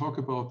I talk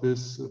about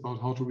this, about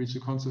how to reach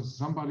a consensus,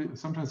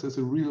 sometimes there's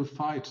a real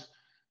fight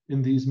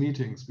in these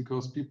meetings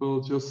because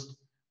people just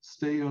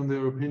stay on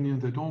their opinion.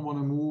 They don't want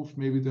to move.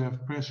 Maybe they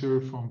have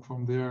pressure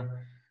from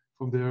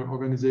their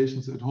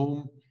organizations at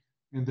home,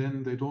 and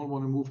then they don't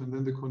want to move. And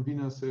then the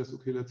convener says,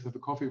 okay, let's have a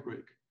coffee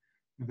break.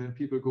 And then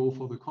people go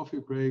for the coffee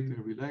break,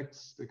 they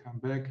relax, they come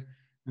back,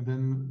 and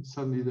then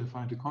suddenly they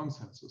find a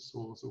consensus.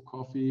 So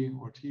coffee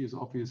or tea is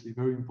obviously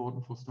very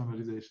important for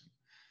standardization.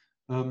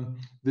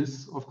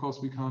 This, of course,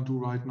 we can't do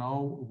right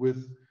now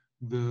with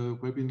the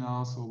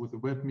webinars or with the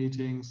web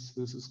meetings.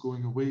 This is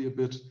going away a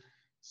bit.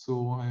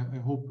 So I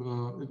hope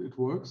it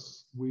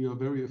works. We are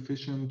very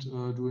efficient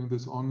doing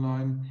this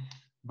online,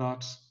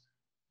 but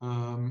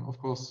of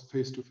course,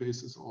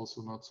 face-to-face is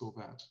also not so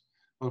bad.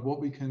 But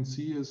what we can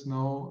see is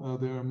now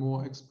there are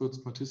more experts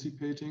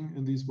participating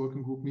in these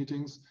working group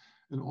meetings,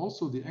 and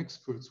also the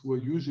experts who are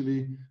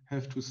usually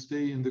have to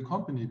stay in the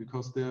company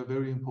because they are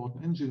very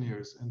important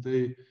engineers and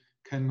they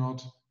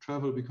cannot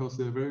travel because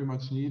they're very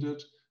much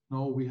needed.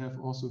 Now we have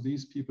also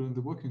these people in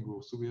the working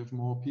group. So we have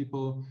more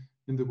people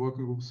in the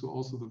working group. So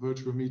also the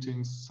virtual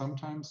meetings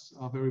sometimes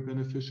are very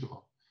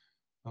beneficial.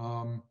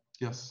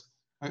 Yes,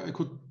 I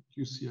could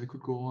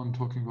go on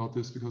talking about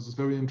this because it's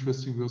very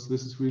interesting, because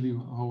this is really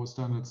how a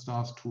standard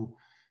starts to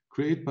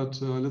create.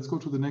 But let's go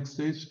to the next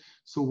stage.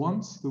 So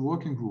once the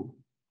working group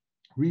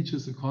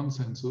reaches a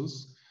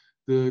consensus,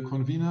 the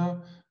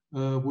convener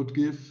would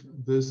give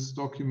this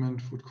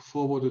document, would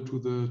forward it to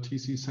the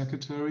TC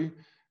secretary,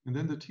 and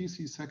then the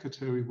TC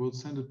secretary will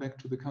send it back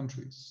to the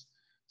countries.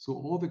 So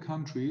all the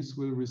countries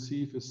will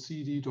receive a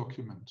CD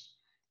document,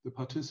 the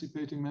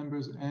participating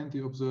members and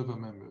the observer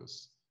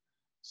members.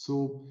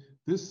 So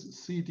this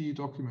CD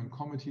document,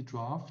 committee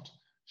draft,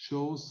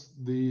 shows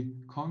the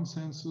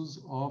consensus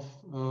of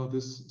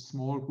this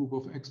small group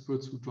of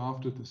experts who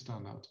drafted the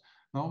standard.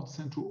 Now it's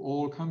sent to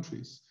all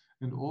countries,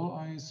 and all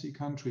IEC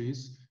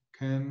countries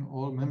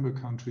all member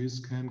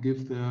countries can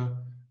give their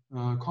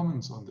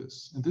comments on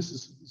this. And this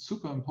is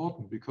super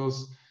important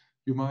because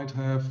you might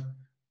have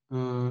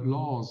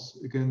laws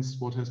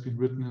against what has been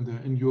written in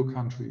there in your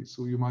country.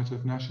 So you might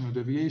have national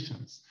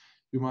deviations.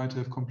 You might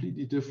have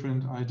completely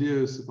different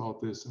ideas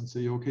about this and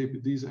say, okay,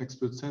 these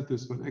experts said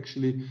this, but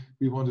actually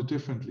we want it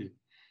differently.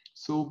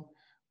 So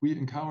we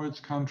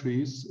encourage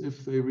countries,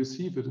 if they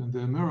receive it in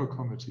their mirror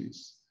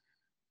committees,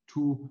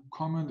 to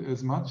comment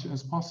as much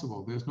as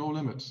possible. There's no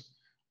limit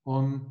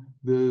on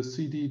the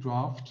CD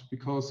draft,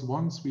 because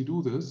once we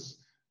do this,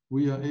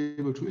 we are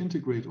able to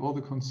integrate all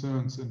the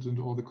concerns and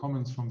all the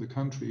comments from the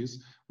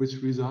countries,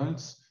 which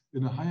results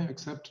in a higher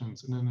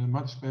acceptance and in a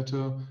much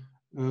better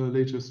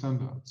later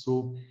standard.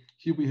 So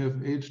here we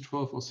have 8,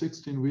 12, or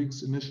 16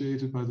 weeks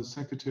initiated by the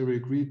secretary,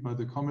 agreed by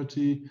the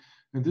committee.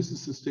 And this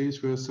is the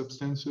stage where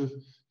substantive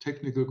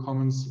technical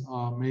comments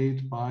are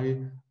made by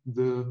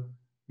the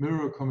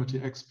mirror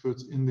committee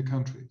experts in the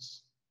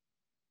countries.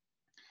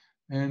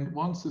 And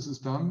once this is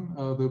done,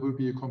 there will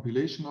be a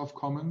compilation of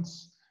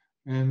comments.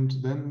 And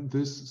then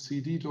this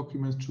CD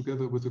document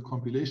together with a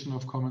compilation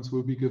of comments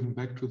will be given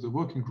back to the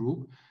working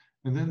group.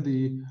 And then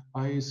the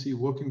IEC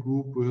working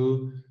group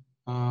will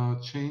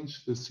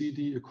change the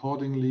CD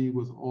accordingly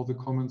with all the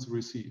comments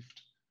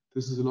received.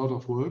 This is a lot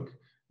of work.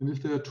 And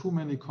if there are too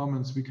many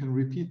comments, we can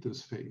repeat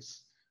this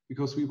phase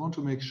because we want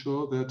to make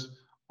sure that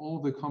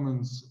all the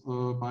comments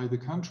by the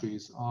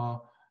countries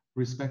are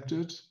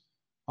respected,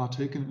 are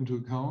taken into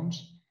account,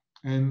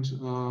 and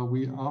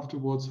we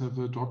afterwards have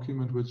a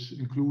document which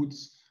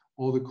includes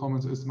all the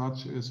comments as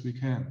much as we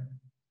can.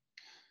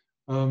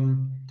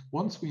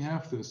 Once we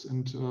have this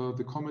and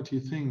the committee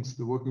thinks,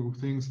 the working group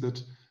thinks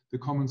that the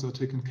comments are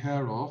taken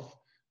care of,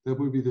 there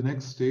will be the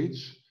next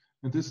stage,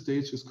 and this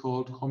stage is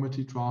called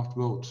committee draft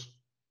vote.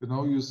 And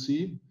now you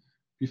see,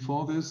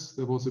 before this,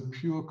 there was a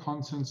pure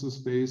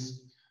consensus-based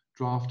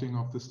drafting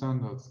of the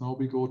standards. Now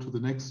we go to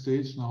the next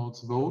stage, now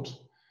it's vote.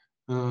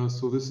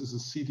 So this is a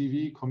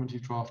CDV, committee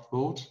draft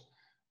vote.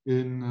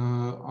 In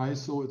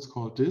ISO, it's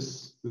called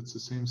DIS. It's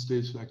the same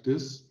stage like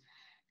this.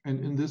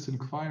 And in this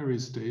inquiry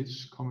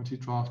stage, committee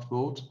draft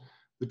vote,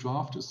 the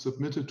draft is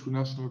submitted to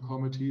national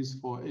committees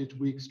for 8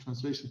 weeks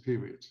translation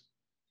period.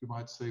 You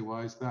might say,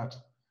 why is that?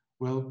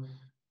 Well,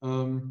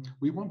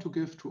 we want to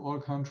give to all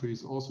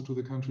countries, also to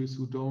the countries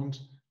who don't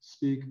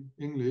speak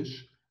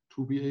English,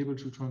 to be able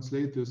to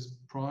translate this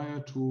prior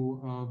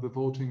to the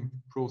voting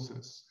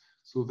process,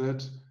 so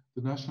that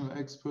the national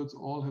experts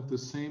all have the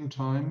same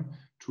time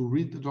to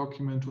read the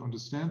document, to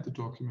understand the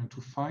document,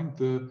 to find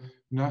the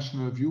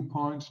national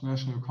viewpoint,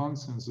 national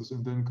consensus,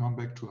 and then come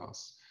back to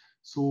us.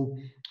 So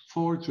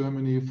for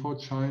Germany, for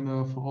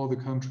China, for all the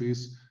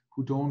countries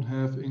who don't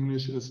have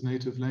English as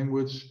native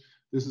language,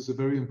 this is a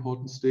very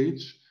important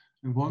stage.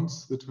 And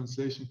once the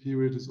translation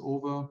period is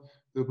over,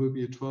 there will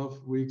be a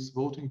 12 weeks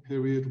voting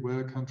period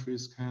where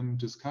countries can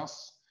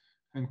discuss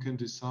and can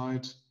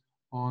decide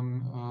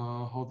on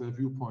how their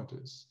viewpoint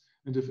is.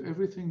 And if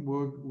everything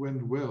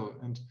went well,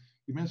 and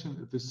you mentioned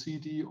at the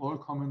CD, all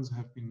comments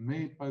have been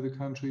made by the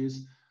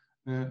countries,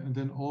 and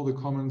then all the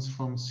comments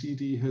from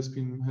CD have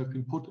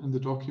been put in the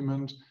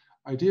document.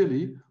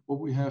 Ideally, what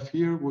we have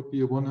here would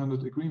be a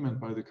 100% agreement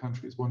by the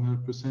countries,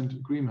 100%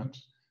 agreement,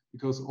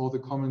 because all the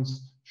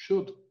comments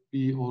should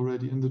be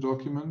already in the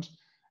document.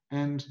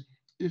 And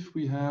if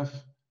we have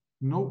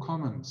no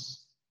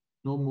comments,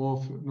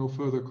 no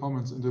further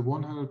comments, and a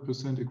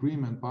 100%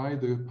 agreement by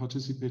the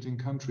participating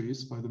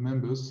countries, by the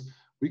members,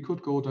 we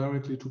could go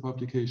directly to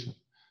publication.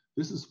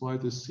 This is why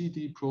the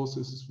CD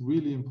process is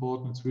really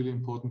important. It's really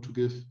important to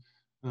give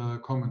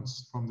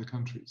comments from the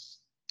countries.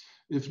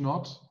 If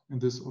not,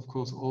 and this of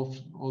course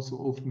also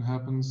often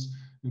happens,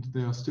 and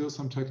there are still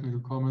some technical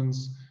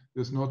comments,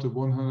 there's not a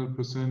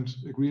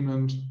 100%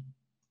 agreement,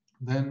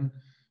 then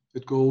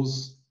it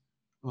goes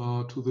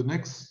to the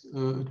next,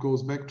 it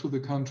goes back to the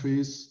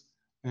countries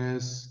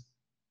as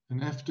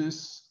an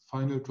FDIS,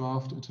 final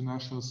draft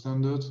international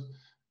standard.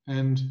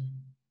 And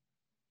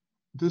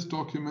this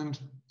document,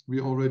 we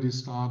already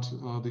start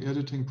the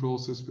editing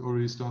process, we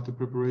already start the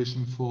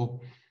preparation for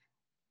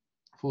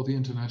the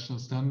international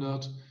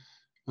standard.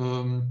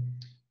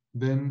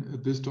 Then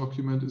this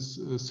document is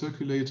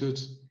circulated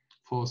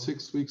for a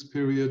 6 weeks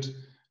period.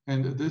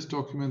 And this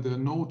document, there are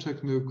no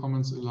technical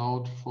comments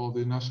allowed for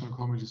the national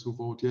committees who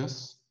vote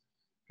yes,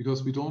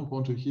 because we don't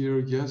want to hear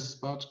yes,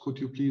 but could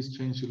you please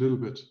change a little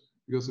bit?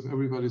 Because if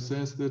everybody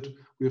says that,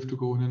 we have to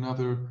go in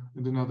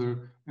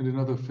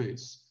another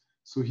phase.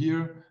 So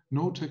here,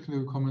 no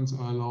technical comments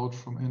are allowed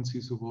from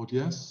NCs who vote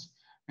yes.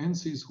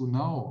 NCs who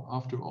now,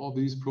 after all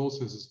these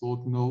processes,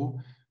 vote no,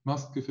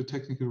 must give a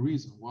technical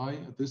reason why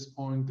at this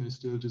point they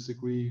still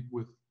disagree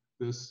with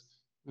this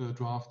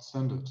draft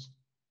standard.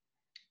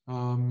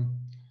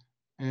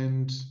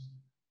 And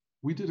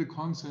we did a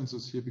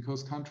consensus here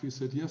because countries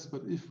said yes,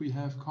 but if we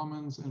have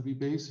comments and we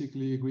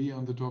basically agree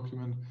on the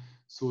document,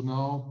 so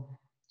now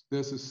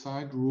there's a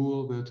side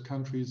rule that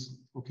countries,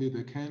 okay,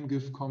 they can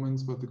give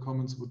comments, but the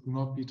comments would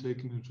not be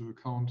taken into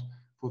account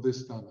for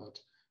this standard,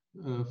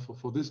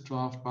 for this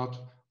draft, but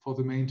for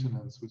the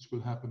maintenance, which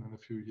will happen in a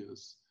few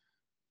years.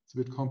 It's a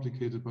bit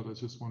complicated, but I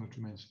just wanted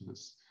to mention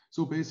this.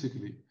 So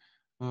basically,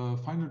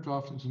 final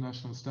draft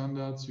international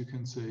standards, you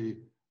can say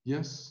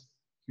yes,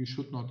 you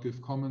should not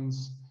give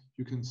comments.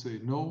 You can say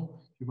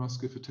no, you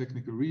must give a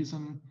technical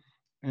reason.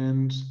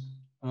 And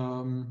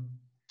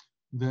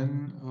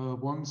then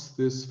once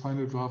this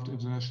final draft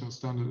international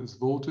standard is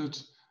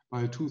voted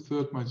by a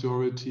 2/3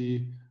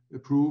 majority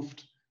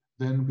approved,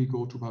 then we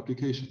go to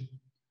publication.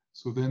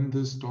 So then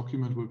this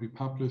document will be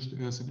published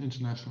as an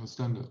international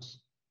standard.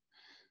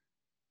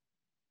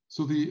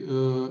 So the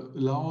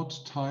allowed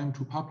time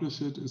to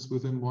publish it is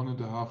within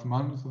 1.5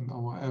 months, and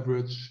our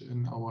average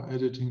in our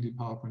editing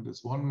department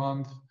is 1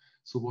 month.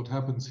 So what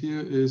happens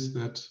here is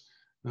that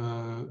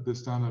the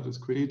standard is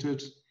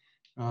created.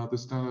 The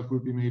standard will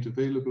be made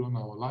available on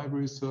our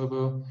library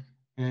server.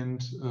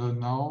 And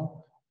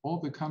now all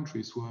the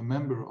countries who are a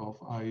member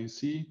of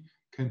IEC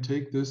can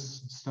take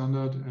this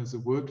standard as a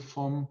Word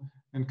form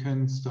and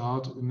can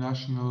start a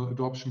national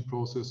adoption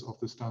process of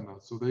the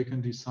standard. So they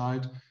can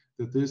decide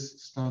that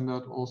this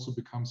standard also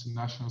becomes a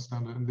national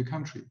standard in the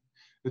country.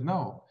 And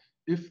now,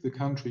 if the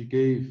country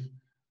gave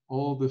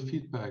all the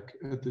feedback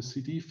at the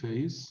CD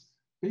phase,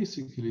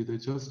 basically they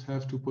just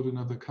have to put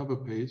another cover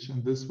page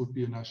and this would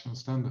be a national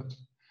standard.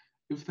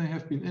 If they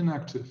have been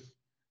inactive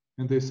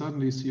and they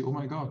suddenly see, oh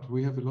my God,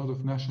 we have a lot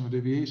of national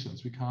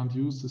deviations, we can't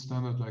use the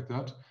standard like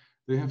that,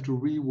 they have to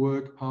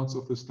rework parts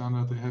of the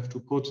standard, they have to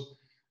put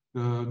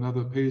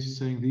another page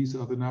saying these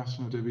are the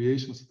national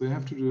deviations. They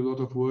have to do a lot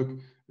of work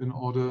in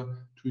order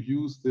to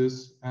use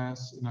this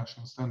as a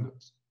national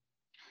standard.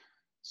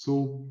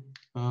 So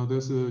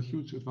there's a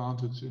huge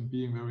advantage in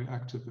being very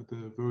active at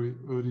the very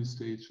early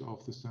stage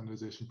of the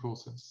standardization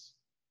process.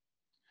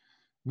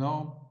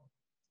 Now,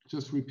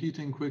 just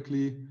repeating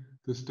quickly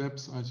the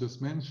steps I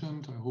just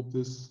mentioned. I hope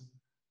this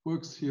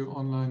works here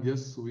online.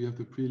 Yes, so we have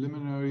the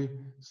preliminary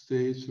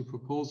stage, the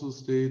proposal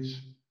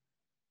stage,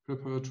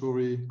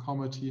 preparatory,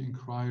 committee,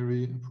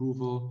 inquiry,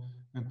 approval,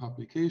 and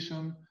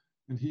publication.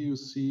 And here you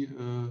see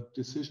a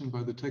decision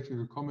by the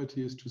technical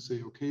committee is to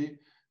say, okay,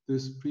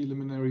 this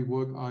preliminary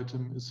work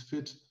item is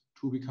fit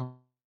to become,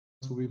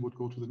 so we would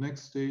go to the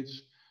next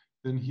stage.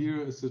 Then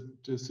here is a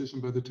decision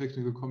by the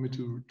technical committee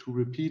to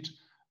repeat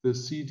the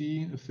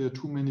CD if there are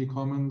too many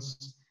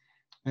comments,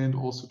 and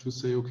also to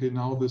say, okay,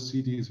 now the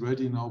CD is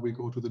ready, now we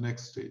go to the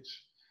next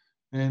stage.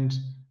 And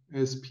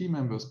as P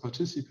members,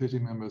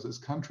 participating members, as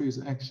countries'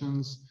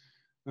 actions,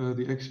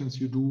 the actions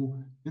you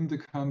do in the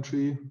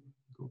country,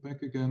 go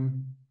back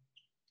again.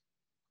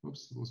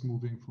 Oops, it was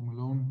moving from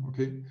alone.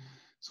 Okay,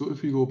 so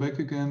if we go back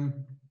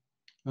again,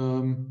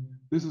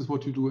 this is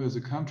what you do as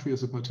a country,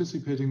 as a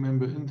participating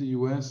member in the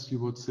US. You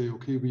would say,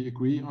 okay, we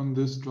agree on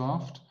this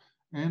draft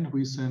and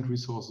we send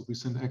resources, we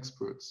send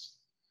experts.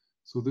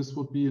 So this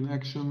would be an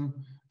action.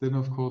 Then,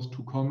 of course,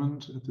 to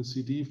comment at the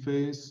CD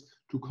phase,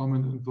 to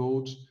comment and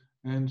vote,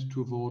 and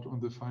to vote on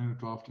the final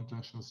draft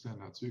international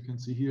standard. So you can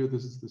see here,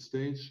 this is the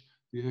stage,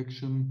 the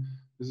action.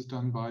 This is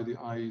done by the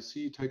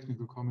IEC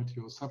technical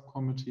committee or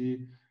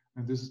subcommittee,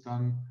 and this is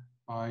done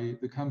by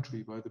the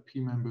country, by the P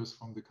members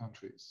from the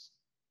countries.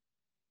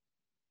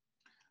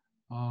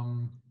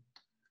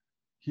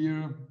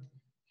 Here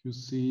you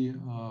see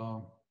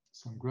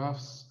some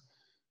graphs,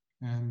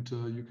 and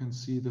you can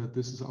see that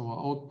this is our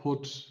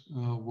output,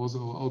 was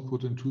our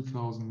output in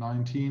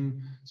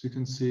 2019. So you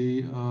can see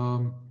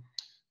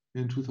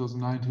in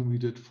 2019 we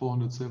did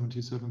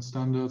 477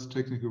 standards,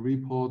 technical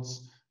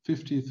reports,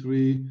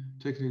 53,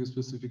 technical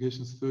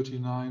specifications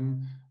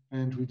 39,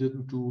 and we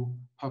didn't do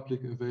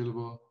public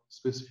available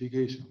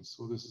specifications.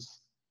 So this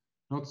is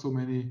not so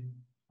many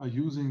are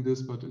using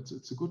this, but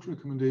it's a good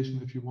recommendation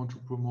if you want to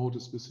promote a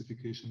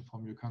specification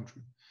from your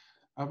country.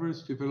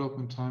 Average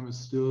development time is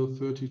still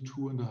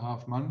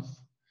 32.5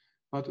 months,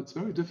 but it's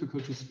very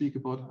difficult to speak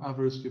about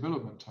average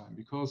development time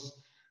because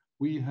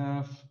we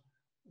have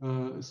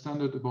a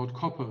standard about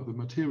copper, the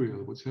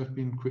material, which have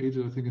been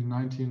created, I think, in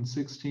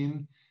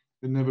 1916.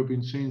 They've never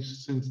been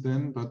changed since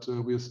then, but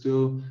we are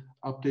still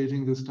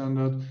updating the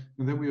standard.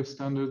 And then we have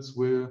standards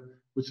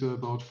which are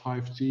about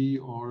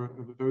 5G or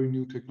very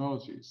new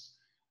technologies.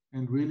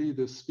 And really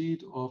the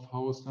speed of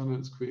how a standard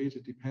is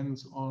created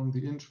depends on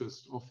the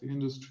interest of the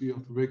industry,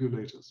 of the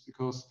regulators.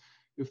 Because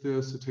if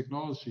there's a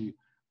technology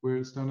where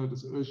a standard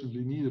is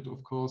urgently needed,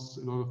 of course,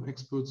 a lot of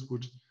experts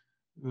would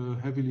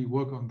heavily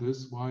work on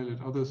this, while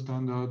at other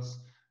standards,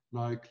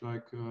 like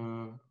I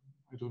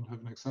don't have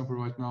an example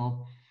right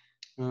now,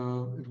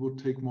 it would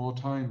take more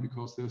time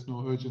because there's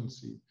no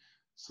urgency.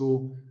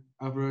 So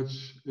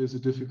average is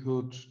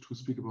difficult to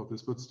speak about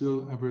this, but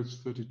still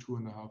average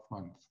 32.5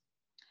 months.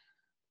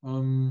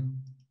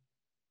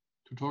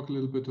 To talk a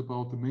little bit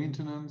about the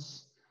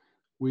maintenance,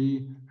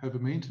 we have a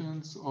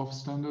maintenance of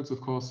standards.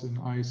 Of course, an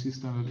IEC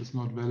standard is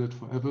not valid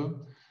forever.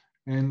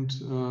 And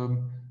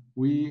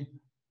we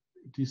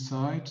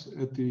decide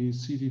at the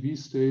CDV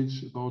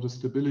stage about a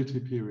stability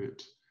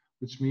period,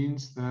 which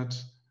means that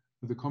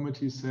the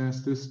committee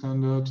says this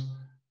standard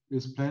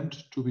is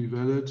planned to be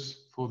valid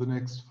for the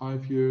next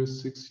 5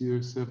 years, 6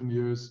 years, 7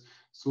 years.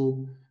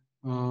 So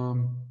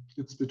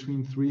it's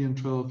between 3 and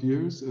 12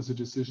 years as a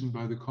decision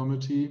by the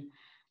committee,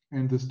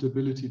 and the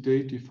stability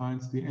date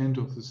defines the end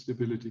of the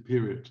stability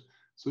period.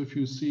 So if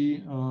you see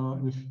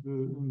if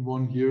in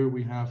 1 year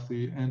we have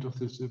the end of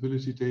the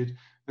stability date,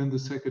 then the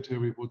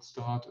secretary would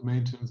start a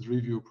maintenance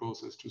review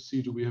process to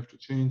see, do we have to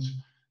change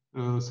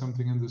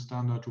something in the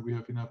standard? Do we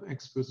have enough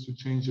experts to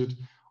change it?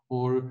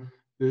 Or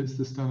is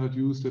the standard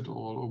used at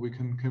all? Or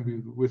can we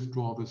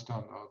withdraw the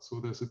standard? So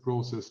there's a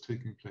process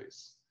taking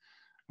place.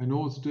 I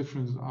know it's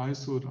different at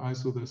ISO. At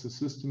ISO, there's a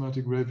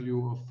systematic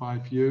review of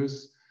 5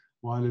 years,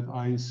 while at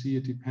IEC,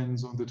 it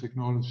depends on the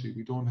technology.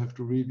 We don't have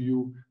to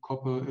review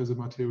copper as a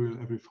material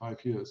every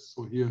 5 years.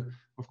 So here,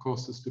 of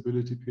course, the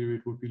stability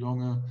period would be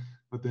longer,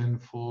 but then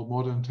for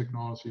modern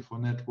technology, for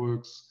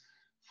networks,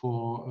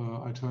 for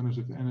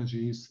alternative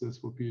energies,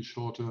 this would be a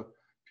shorter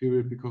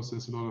period because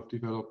there's a lot of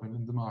development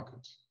in the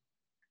market.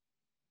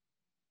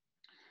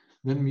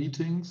 Then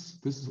meetings,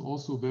 this is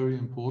also very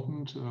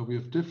important. We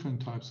have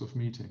different types of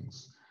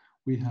meetings.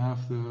 We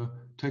have the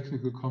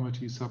technical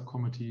committee,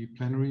 subcommittee,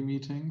 plenary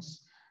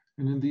meetings.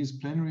 And in these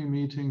plenary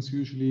meetings,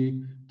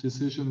 usually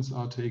decisions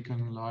are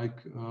taken,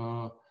 like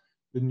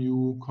the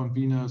new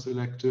convener is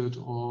elected,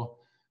 or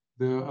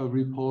there are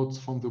reports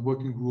from the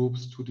working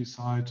groups to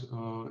decide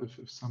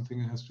if something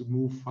has to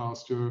move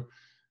faster.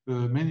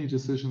 Many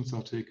decisions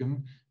are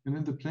taken. And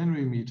in the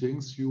plenary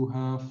meetings, you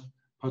have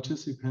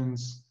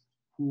participants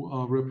who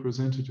are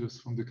representatives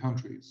from the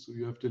countries. So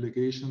you have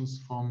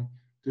delegations from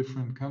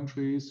different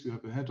countries, you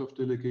have a head of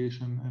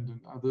delegation and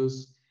then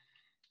others,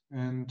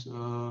 and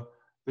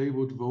they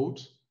would vote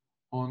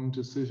on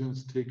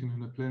decisions taken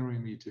in a plenary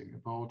meeting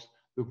about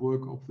the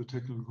work of the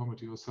technical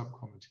committee or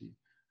subcommittee.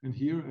 And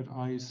here at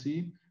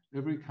IEC,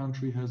 every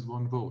country has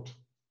one vote.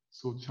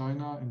 So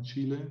China and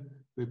Chile,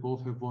 they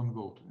both have one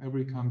vote.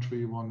 Every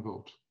country, one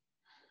vote.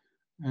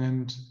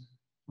 And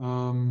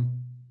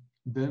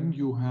then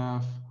you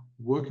have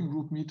working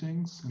group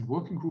meetings, and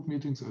working group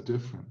meetings are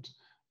different.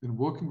 In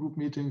working group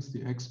meetings,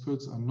 the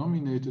experts are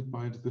nominated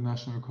by the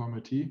National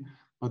Committee,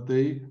 but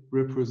they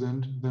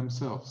represent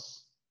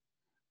themselves.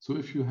 So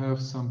if you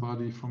have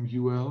somebody from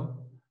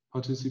UL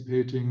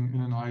participating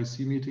in an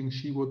IEC meeting,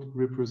 she would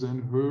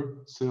represent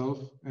herself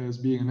as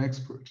being an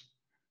expert.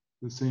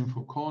 The same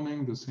for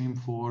Corning, the same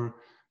for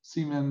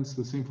Siemens,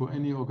 the same for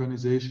any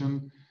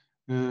organization.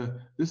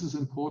 This is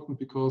important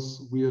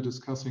because we are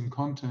discussing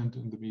content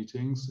in the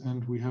meetings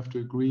and we have to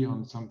agree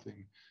on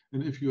something.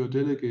 And if you are a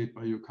delegate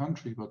by your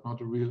country, but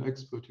not a real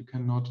expert, you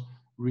cannot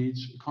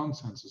reach a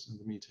consensus in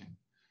the meeting.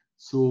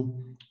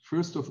 So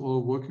first of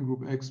all, working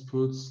group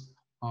experts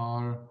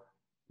are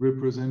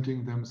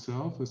representing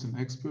themselves as an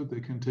expert. They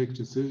can take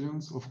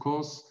decisions. Of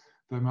course,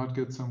 they might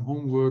get some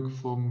homework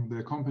from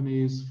their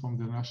companies, from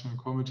their national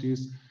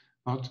committees,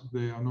 but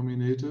they are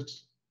nominated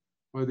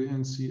by the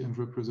NC and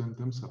represent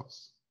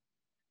themselves.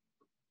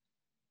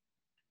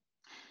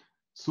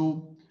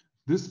 So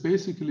this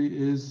basically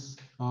is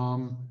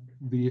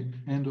the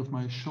end of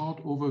my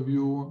short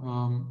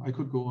overview. I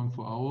could go on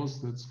for hours,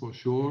 that's for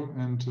sure.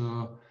 And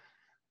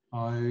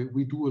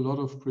we do a lot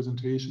of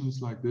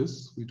presentations like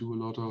this. We do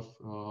a lot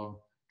of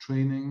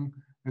training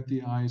at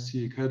the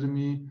IEC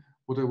Academy.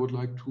 What I would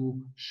like to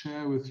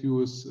share with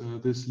you is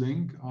this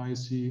link,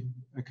 IEC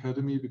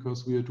Academy,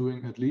 because we are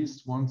doing at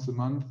least once a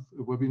month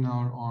a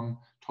webinar on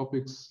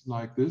topics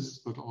like this,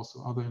 but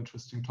also other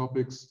interesting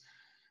topics.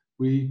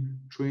 We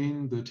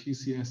train the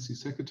TCSC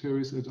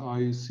secretaries at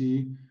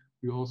IEC.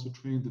 We also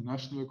train the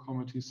national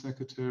committee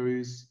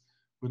secretaries.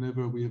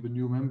 Whenever we have a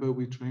new member,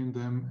 we train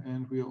them,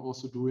 and we are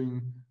also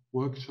doing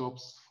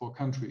workshops for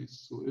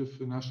countries. So if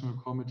a national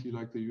committee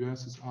like the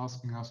US is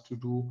asking us to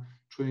do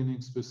training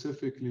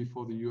specifically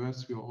for the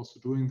US, we are also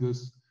doing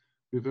this.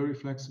 We're very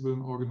flexible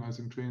in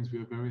organizing trainings. We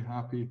are very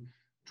happy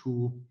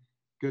to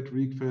get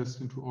requests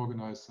and to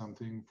organize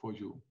something for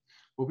you.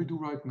 What we do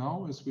right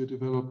now is we're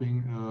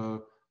developing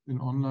an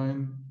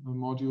online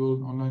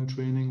module, online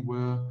training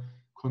where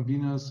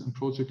conveners and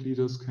project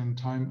leaders can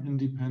time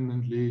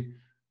independently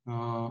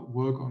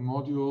work on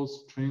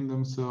modules, train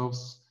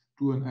themselves,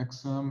 do an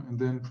exam, and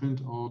then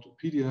print out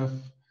a PDF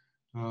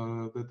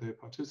that they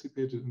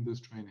participated in this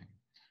training.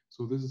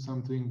 So this is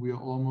something we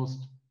are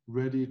almost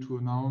ready to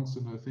announce,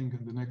 and I think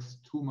in the next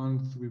 2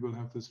 months we will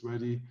have this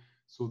ready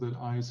so that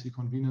IEC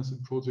conveners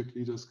and project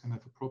leaders can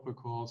have a proper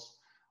course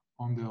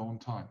on their own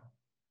time.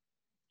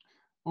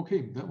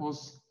 Okay, that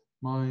was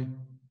my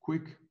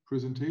quick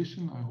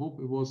presentation. I hope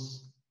it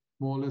was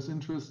more or less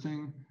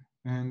interesting,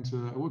 and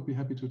I would be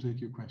happy to take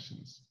your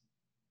questions.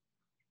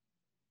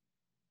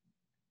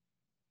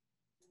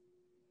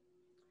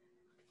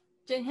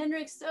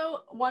 Jan-Henrik,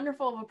 so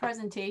wonderful of a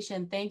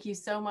presentation. Thank you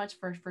so much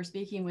for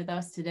speaking with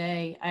us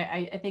today.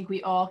 I think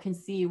we all can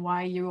see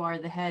why you are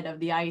the head of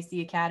the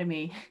IEC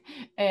Academy.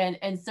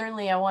 And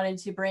certainly I wanted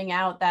to bring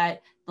out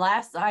that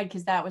last slide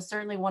because that was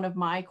certainly one of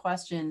my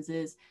questions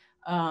is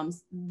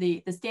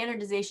the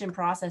standardization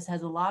process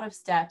has a lot of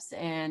steps,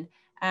 and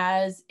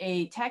as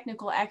a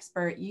technical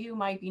expert, you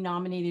might be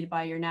nominated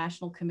by your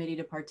national committee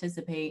to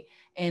participate,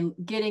 and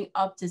getting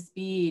up to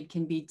speed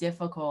can be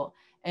difficult.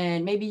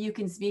 And maybe you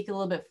can speak a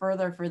little bit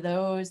further for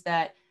those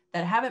that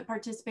haven't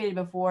participated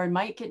before and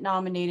might get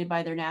nominated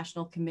by their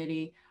national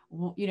committee.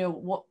 You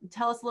know,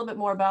 tell us a little bit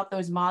more about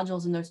those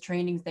modules and those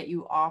trainings that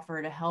you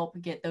offer to help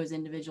get those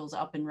individuals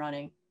up and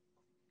running.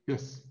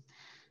 Yes.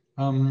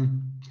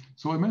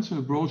 So I mentioned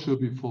a brochure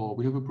before.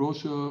 We have a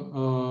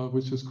brochure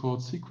which is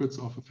called Secrets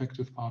of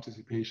Effective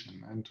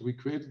Participation. And we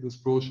created this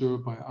brochure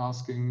by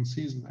asking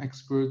seasoned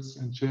experts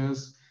and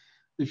chairs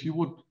if you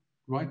would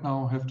right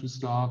now have to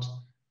start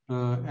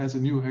as a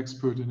new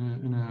expert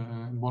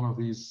in one of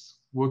these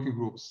working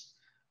groups,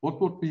 what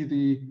would be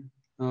the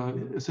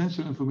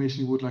essential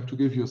information you would like to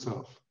give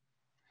yourself?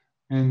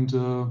 And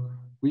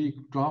we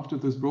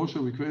drafted this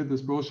brochure, we created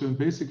this brochure, and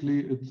basically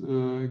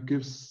it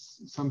gives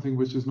something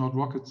which is not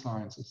rocket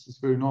science. It's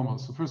very normal.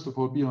 So first of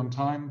all, be on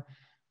time,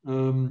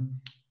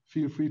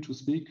 feel free to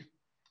speak,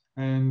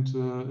 and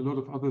a lot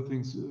of other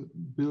things.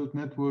 Build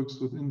networks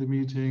within the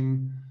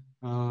meeting,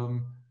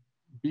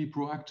 be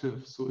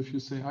proactive. So if you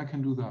say, I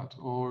can do that,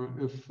 or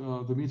if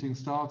the meeting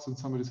starts and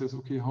somebody says,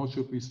 okay, how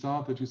should we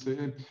start? That you say,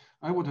 hey,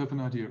 I would have an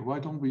idea. Why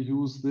don't we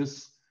use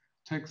this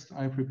text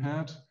I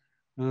prepared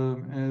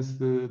as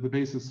the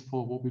basis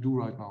for what we do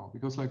right now?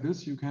 Because like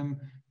this, you can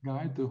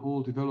guide the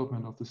whole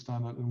development of the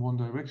standard in one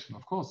direction.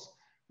 Of course,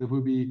 there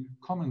will be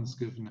comments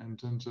given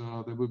and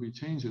there will be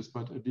changes,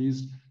 but at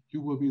least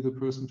you will be the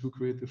person to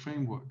create the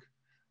framework.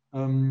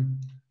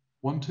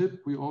 One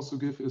tip we also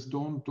give is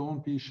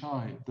don't be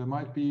shy. There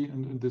might be,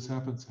 and this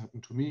happened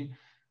to me,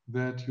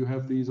 that you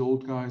have these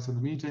old guys in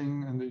the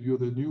meeting and you're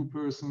the new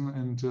person,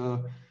 and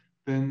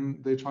then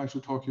they try to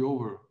talk you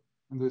over,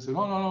 and they say,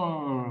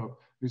 no.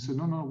 You say,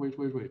 no, wait,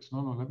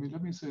 no,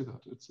 let me say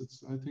that.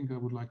 I think I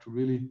would like to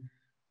really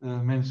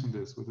mention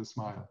this with a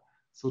smile.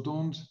 So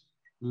don't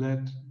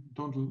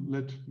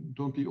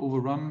be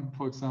overrun,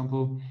 for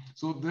example.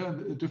 So there are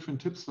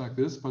different tips like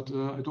this, but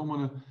I don't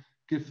want to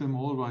give them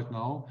all right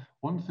now.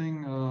 One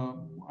thing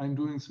I'm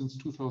doing since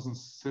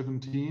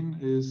 2017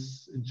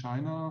 is in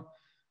China.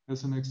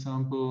 As an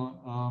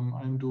example,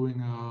 I'm doing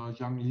a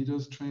young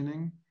leaders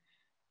training,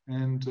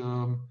 and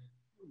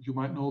you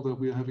might know that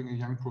we are having a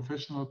young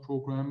professional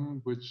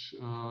program, which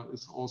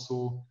is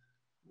also,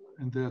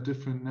 and there are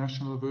different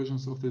national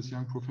versions of this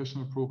young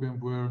professional program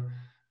where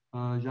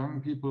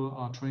young people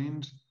are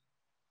trained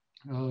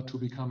to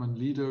become a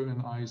leader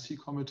in IEC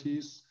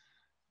committees.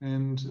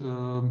 And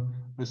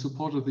I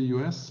supported the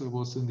US. I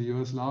was in the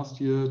US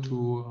last year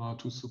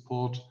to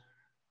support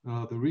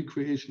the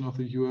recreation of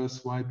the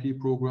US YP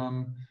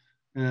program.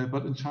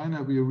 But in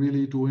China, we are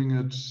really doing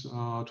it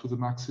to the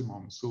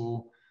maximum.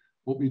 So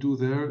what we do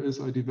there is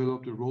I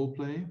developed a role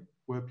play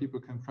where people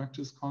can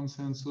practice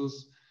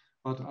consensus,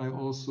 but I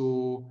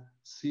also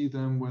see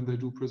them when they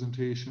do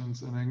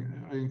presentations, and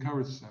I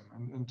encourage them.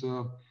 And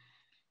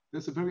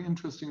there's a very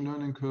interesting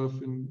learning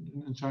curve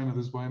in China.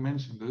 This is why I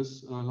mentioned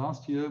this.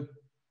 Last year,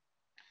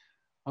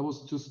 I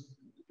was just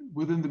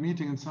within the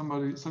meeting and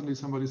suddenly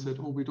somebody said,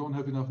 oh, we don't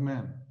have enough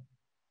men.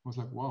 I was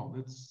like, wow,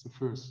 that's the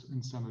first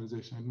in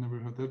standardization. I'd never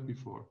heard that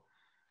before.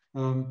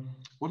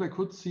 What I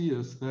could see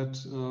is that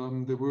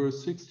there were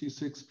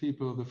 66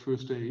 people the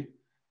first day,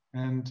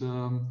 and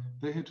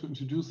they had to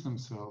introduce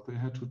themselves. They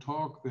had to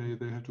talk,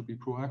 they had to be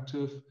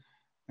proactive.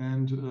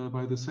 And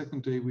by the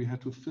second day, we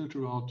had to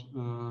filter out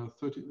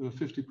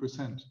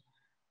 50%.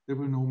 There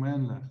were no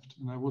men left.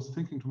 And I was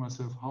thinking to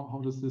myself,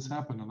 how does this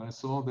happen? And I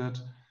saw that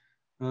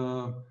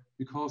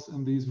because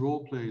in these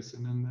role plays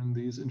and in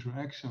these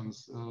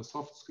interactions,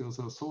 soft skills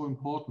are so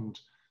important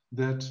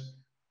that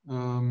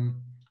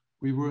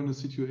we were in a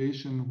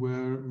situation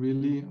where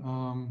really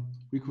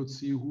we could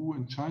see who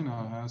in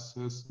China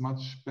has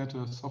much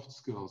better soft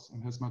skills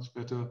and has much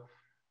better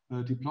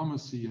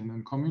diplomacy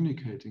and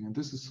communicating. And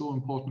this is so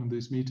important in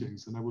these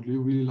meetings. And I would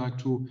really like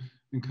to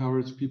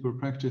encourage people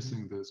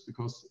practicing this,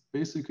 because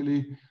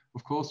basically,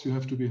 of course, you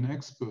have to be an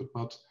expert,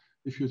 but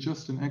if you're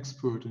just an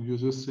expert and you're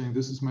just saying,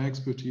 this is my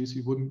expertise,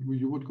 you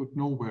would go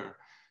nowhere.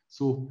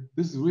 So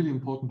this is really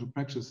important to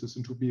practice this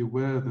and to be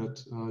aware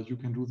that you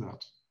can do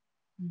that.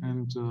 Mm-hmm.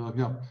 And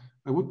yeah,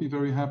 I would be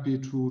very happy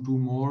to do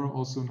more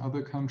also in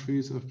other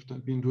countries.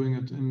 I've been doing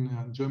it in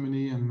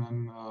Germany and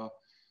then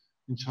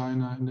in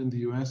China and in the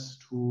US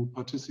to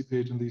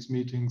participate in these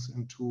meetings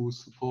and to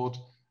support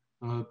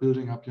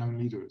building up young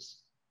leaders.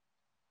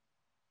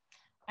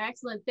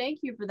 Excellent. Thank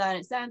you for that.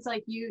 It sounds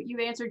like you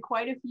answered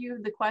quite a few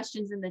of the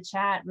questions in the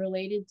chat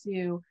related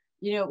to,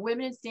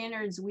 Women in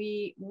Standards.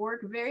 We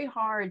work very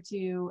hard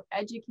to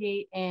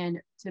educate and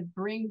to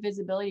bring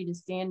visibility to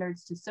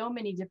standards to so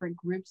many different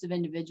groups of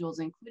individuals,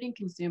 including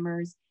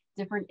consumers,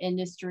 different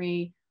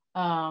industry,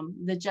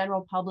 the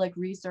general public,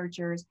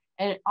 researchers.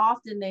 And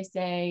often they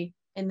say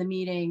in the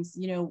meetings,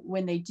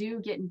 when they do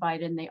get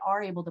invited and they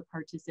are able to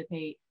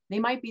participate, they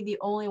might be the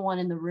only one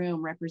in the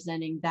room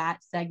representing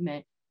that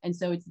segment. And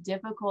so it's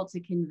difficult to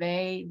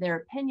convey their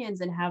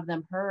opinions and have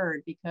them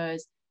heard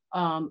because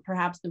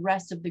perhaps the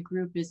rest of the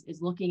group is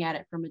looking at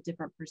it from a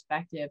different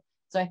perspective.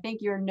 So I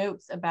think your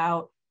notes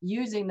about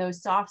using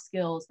those soft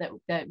skills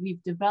that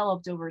we've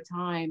developed over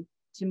time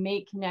to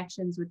make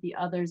connections with the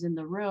others in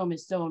the room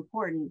is so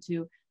important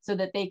so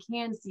that they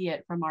can see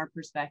it from our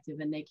perspective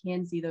and they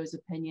can see those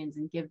opinions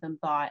and give them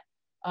thought.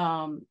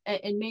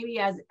 And maybe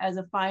as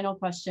a final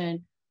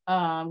question,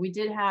 we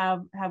did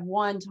have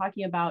one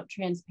talking about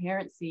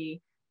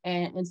transparency.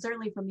 And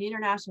certainly from the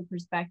international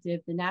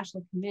perspective, the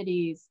national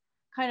committees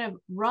kind of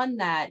run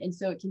that. And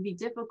so it can be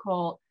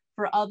difficult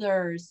for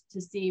others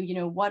to see,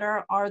 what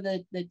are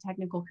the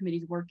technical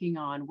committees working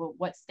on?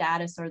 What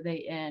status are they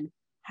in?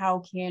 How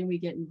can we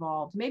get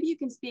involved? Maybe you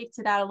can speak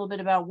to that a little bit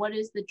about what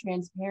is the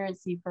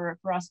transparency for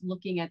us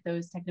looking at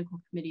those technical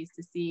committees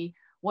to see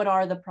what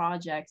are the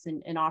projects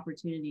and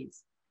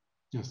opportunities.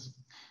 Yes,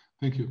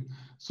 thank you.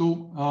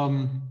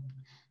 So,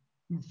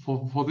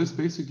 for this,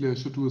 basically, I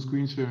should do a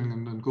screen sharing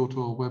and then go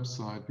to our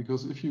website,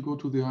 because if you go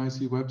to the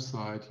IEC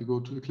website,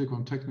 you click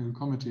on technical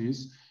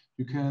committees,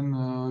 you can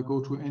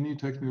go to any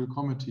technical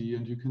committee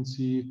and you can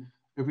see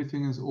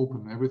everything is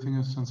open, everything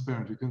is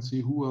transparent. You can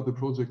see who are the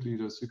project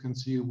leaders. You can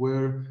see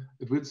where,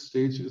 at which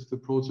stage is the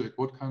project,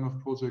 what kind of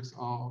projects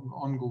are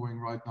ongoing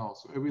right now.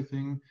 So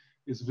everything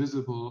is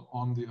visible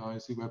on the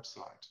IEC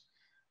website.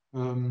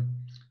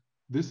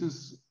 This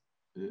is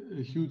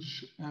a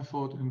huge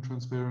effort in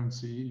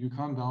transparency. You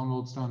can't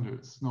download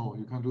standards. No,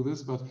 you can't do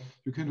this, but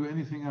you can do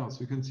anything else.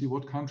 You can see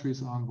what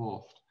countries are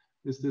involved.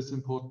 Is this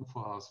important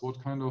for us?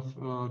 What kind of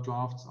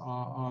drafts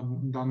are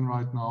done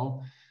right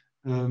now?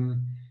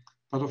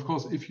 But of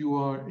course, if you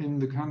are in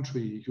the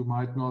country, you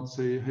might not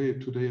say, hey,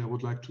 today I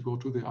would like to go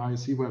to the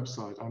IEC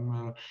website.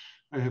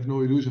 I have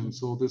no illusion,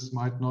 so this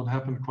might not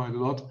happen quite a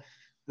lot.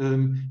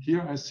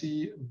 Here I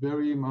see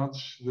very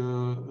much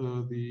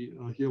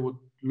here would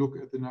look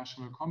at the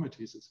national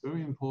committees. It's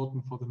very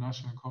important for the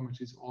national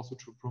committees also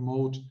to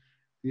promote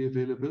the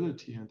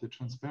availability and the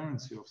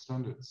transparency of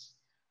standards.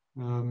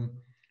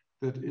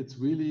 That it's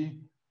really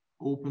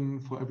open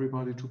for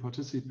everybody to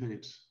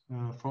participate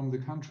from the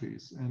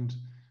countries. And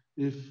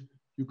if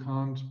you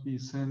can't be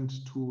sent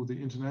to the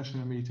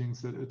international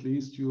meetings, that at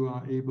least you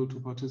are able to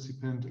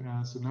participate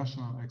as a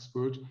national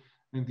expert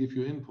and give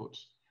your input.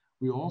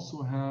 We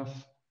also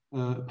have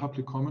a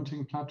public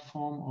commenting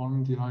platform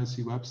on the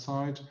IEC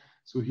website.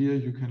 So here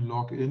you can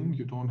log in.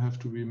 You don't have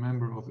to be a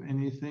member of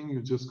anything.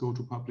 You just go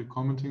to public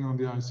commenting on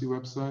the IEC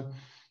website.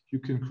 You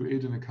can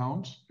create an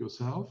account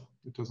yourself.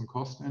 It doesn't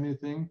cost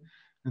anything.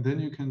 And then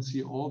you can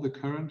see all the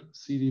current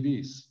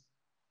CDVs.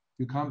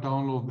 You can't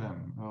download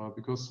them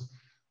because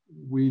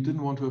we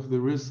didn't want to have the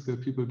risk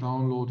that people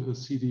download a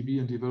CDV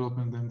and develop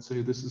and then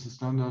say, this is a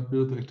standard,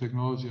 build a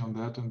technology on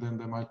that, and then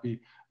there might be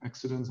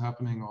accidents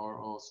happening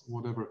or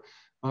whatever.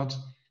 But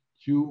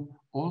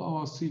all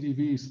our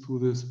CDVs through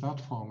this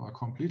platform are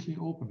completely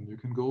open. You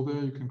can go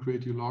there, you can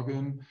create your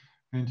login,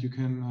 and you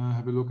can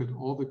have a look at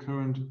all the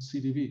current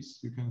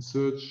CDVs. You can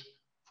search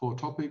for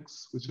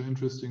topics which are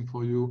interesting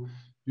for you.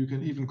 You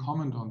can even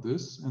comment on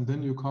this, and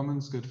then your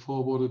comments get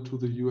forwarded to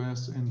the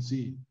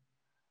USNC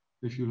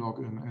if you log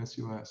in as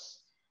US.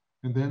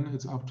 And then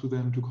it's up to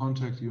them to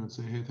contact you and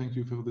say, hey, thank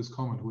you for this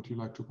comment. Would you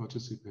like to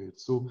participate?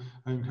 So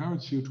I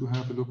encourage you to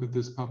have a look at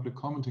this public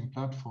commenting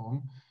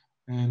platform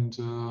and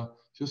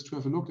just to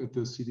have a look at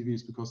the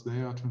CDVs because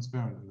they are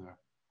transparent in there.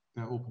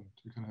 They're open.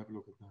 You can have a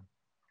look at them.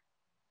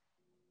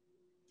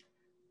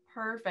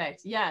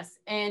 Perfect. Yes.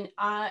 And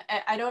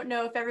I don't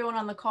know if everyone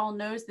on the call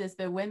knows this,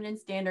 but Women in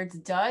Standards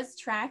does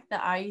track the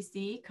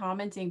IEC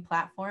commenting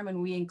platform,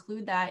 and we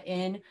include that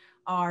in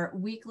our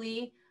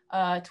weekly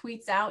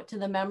tweets out to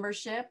the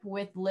membership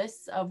with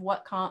lists of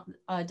what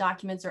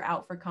documents are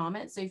out for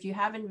comment. So if you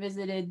haven't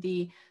visited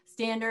the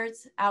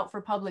Standards Out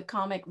for Public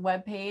Comment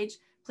webpage,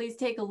 please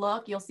take a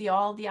look. You'll see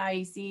all the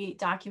IEC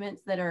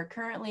documents that are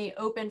currently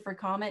open for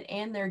comment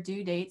and their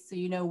due dates, so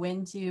you know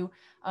when to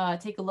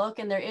take a look.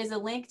 And there is a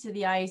link to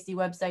the IEC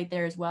website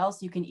there as well,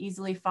 so you can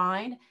easily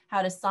find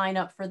how to sign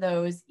up for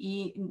those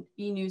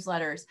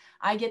e-newsletters.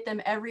 I get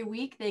them every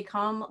week. They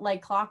come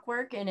like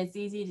clockwork, and it's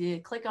easy to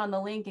click on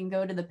the link and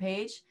go to the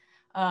page.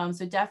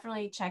 So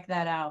definitely check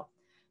that out.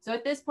 So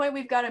at this point,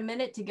 we've got a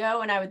minute to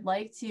go, and I would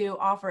like to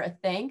offer a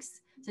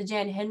thanks to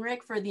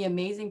Jan-Henrik for the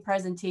amazing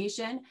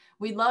presentation.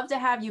 We'd love to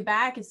have you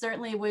back, and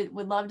certainly would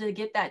love to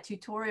get that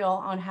tutorial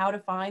on how to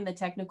find the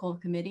technical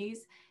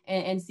committees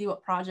and see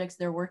what projects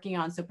they're working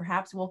on. So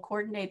perhaps we'll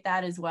coordinate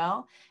that as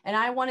well. And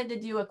I wanted to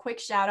do a quick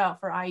shout out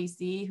for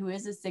IEC, who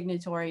is a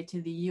signatory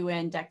to the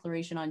UN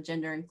Declaration on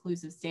Gender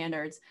Inclusive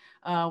Standards.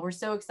 We're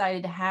so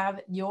excited to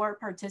have your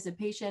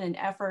participation and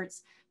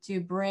efforts to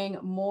bring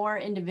more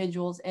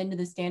individuals into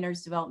the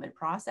standards development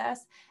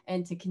process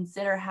and to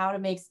consider how to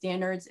make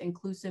standards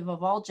inclusive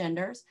of all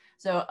genders.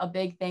 So a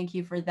big thank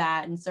you for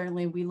that. And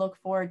certainly we look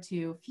forward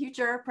to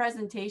future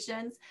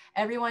presentations.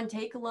 Everyone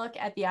take a look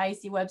at the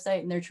IEC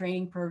website and their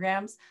training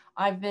programs.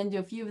 I've been to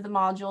a few of the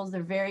modules.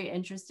 They're very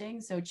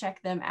interesting, so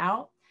check them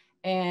out.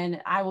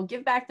 And I will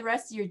give back the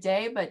rest of your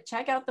day, but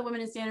check out the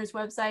Women in Standards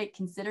website,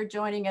 consider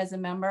joining as a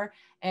member,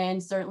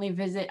 and certainly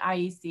visit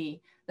IEC.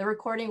 The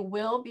recording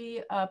will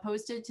be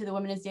posted to the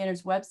Women in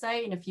Standards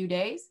website in a few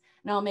days,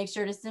 and I'll make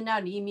sure to send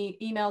out an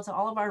email to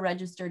all of our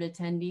registered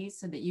attendees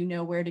so that you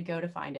know where to go to find it.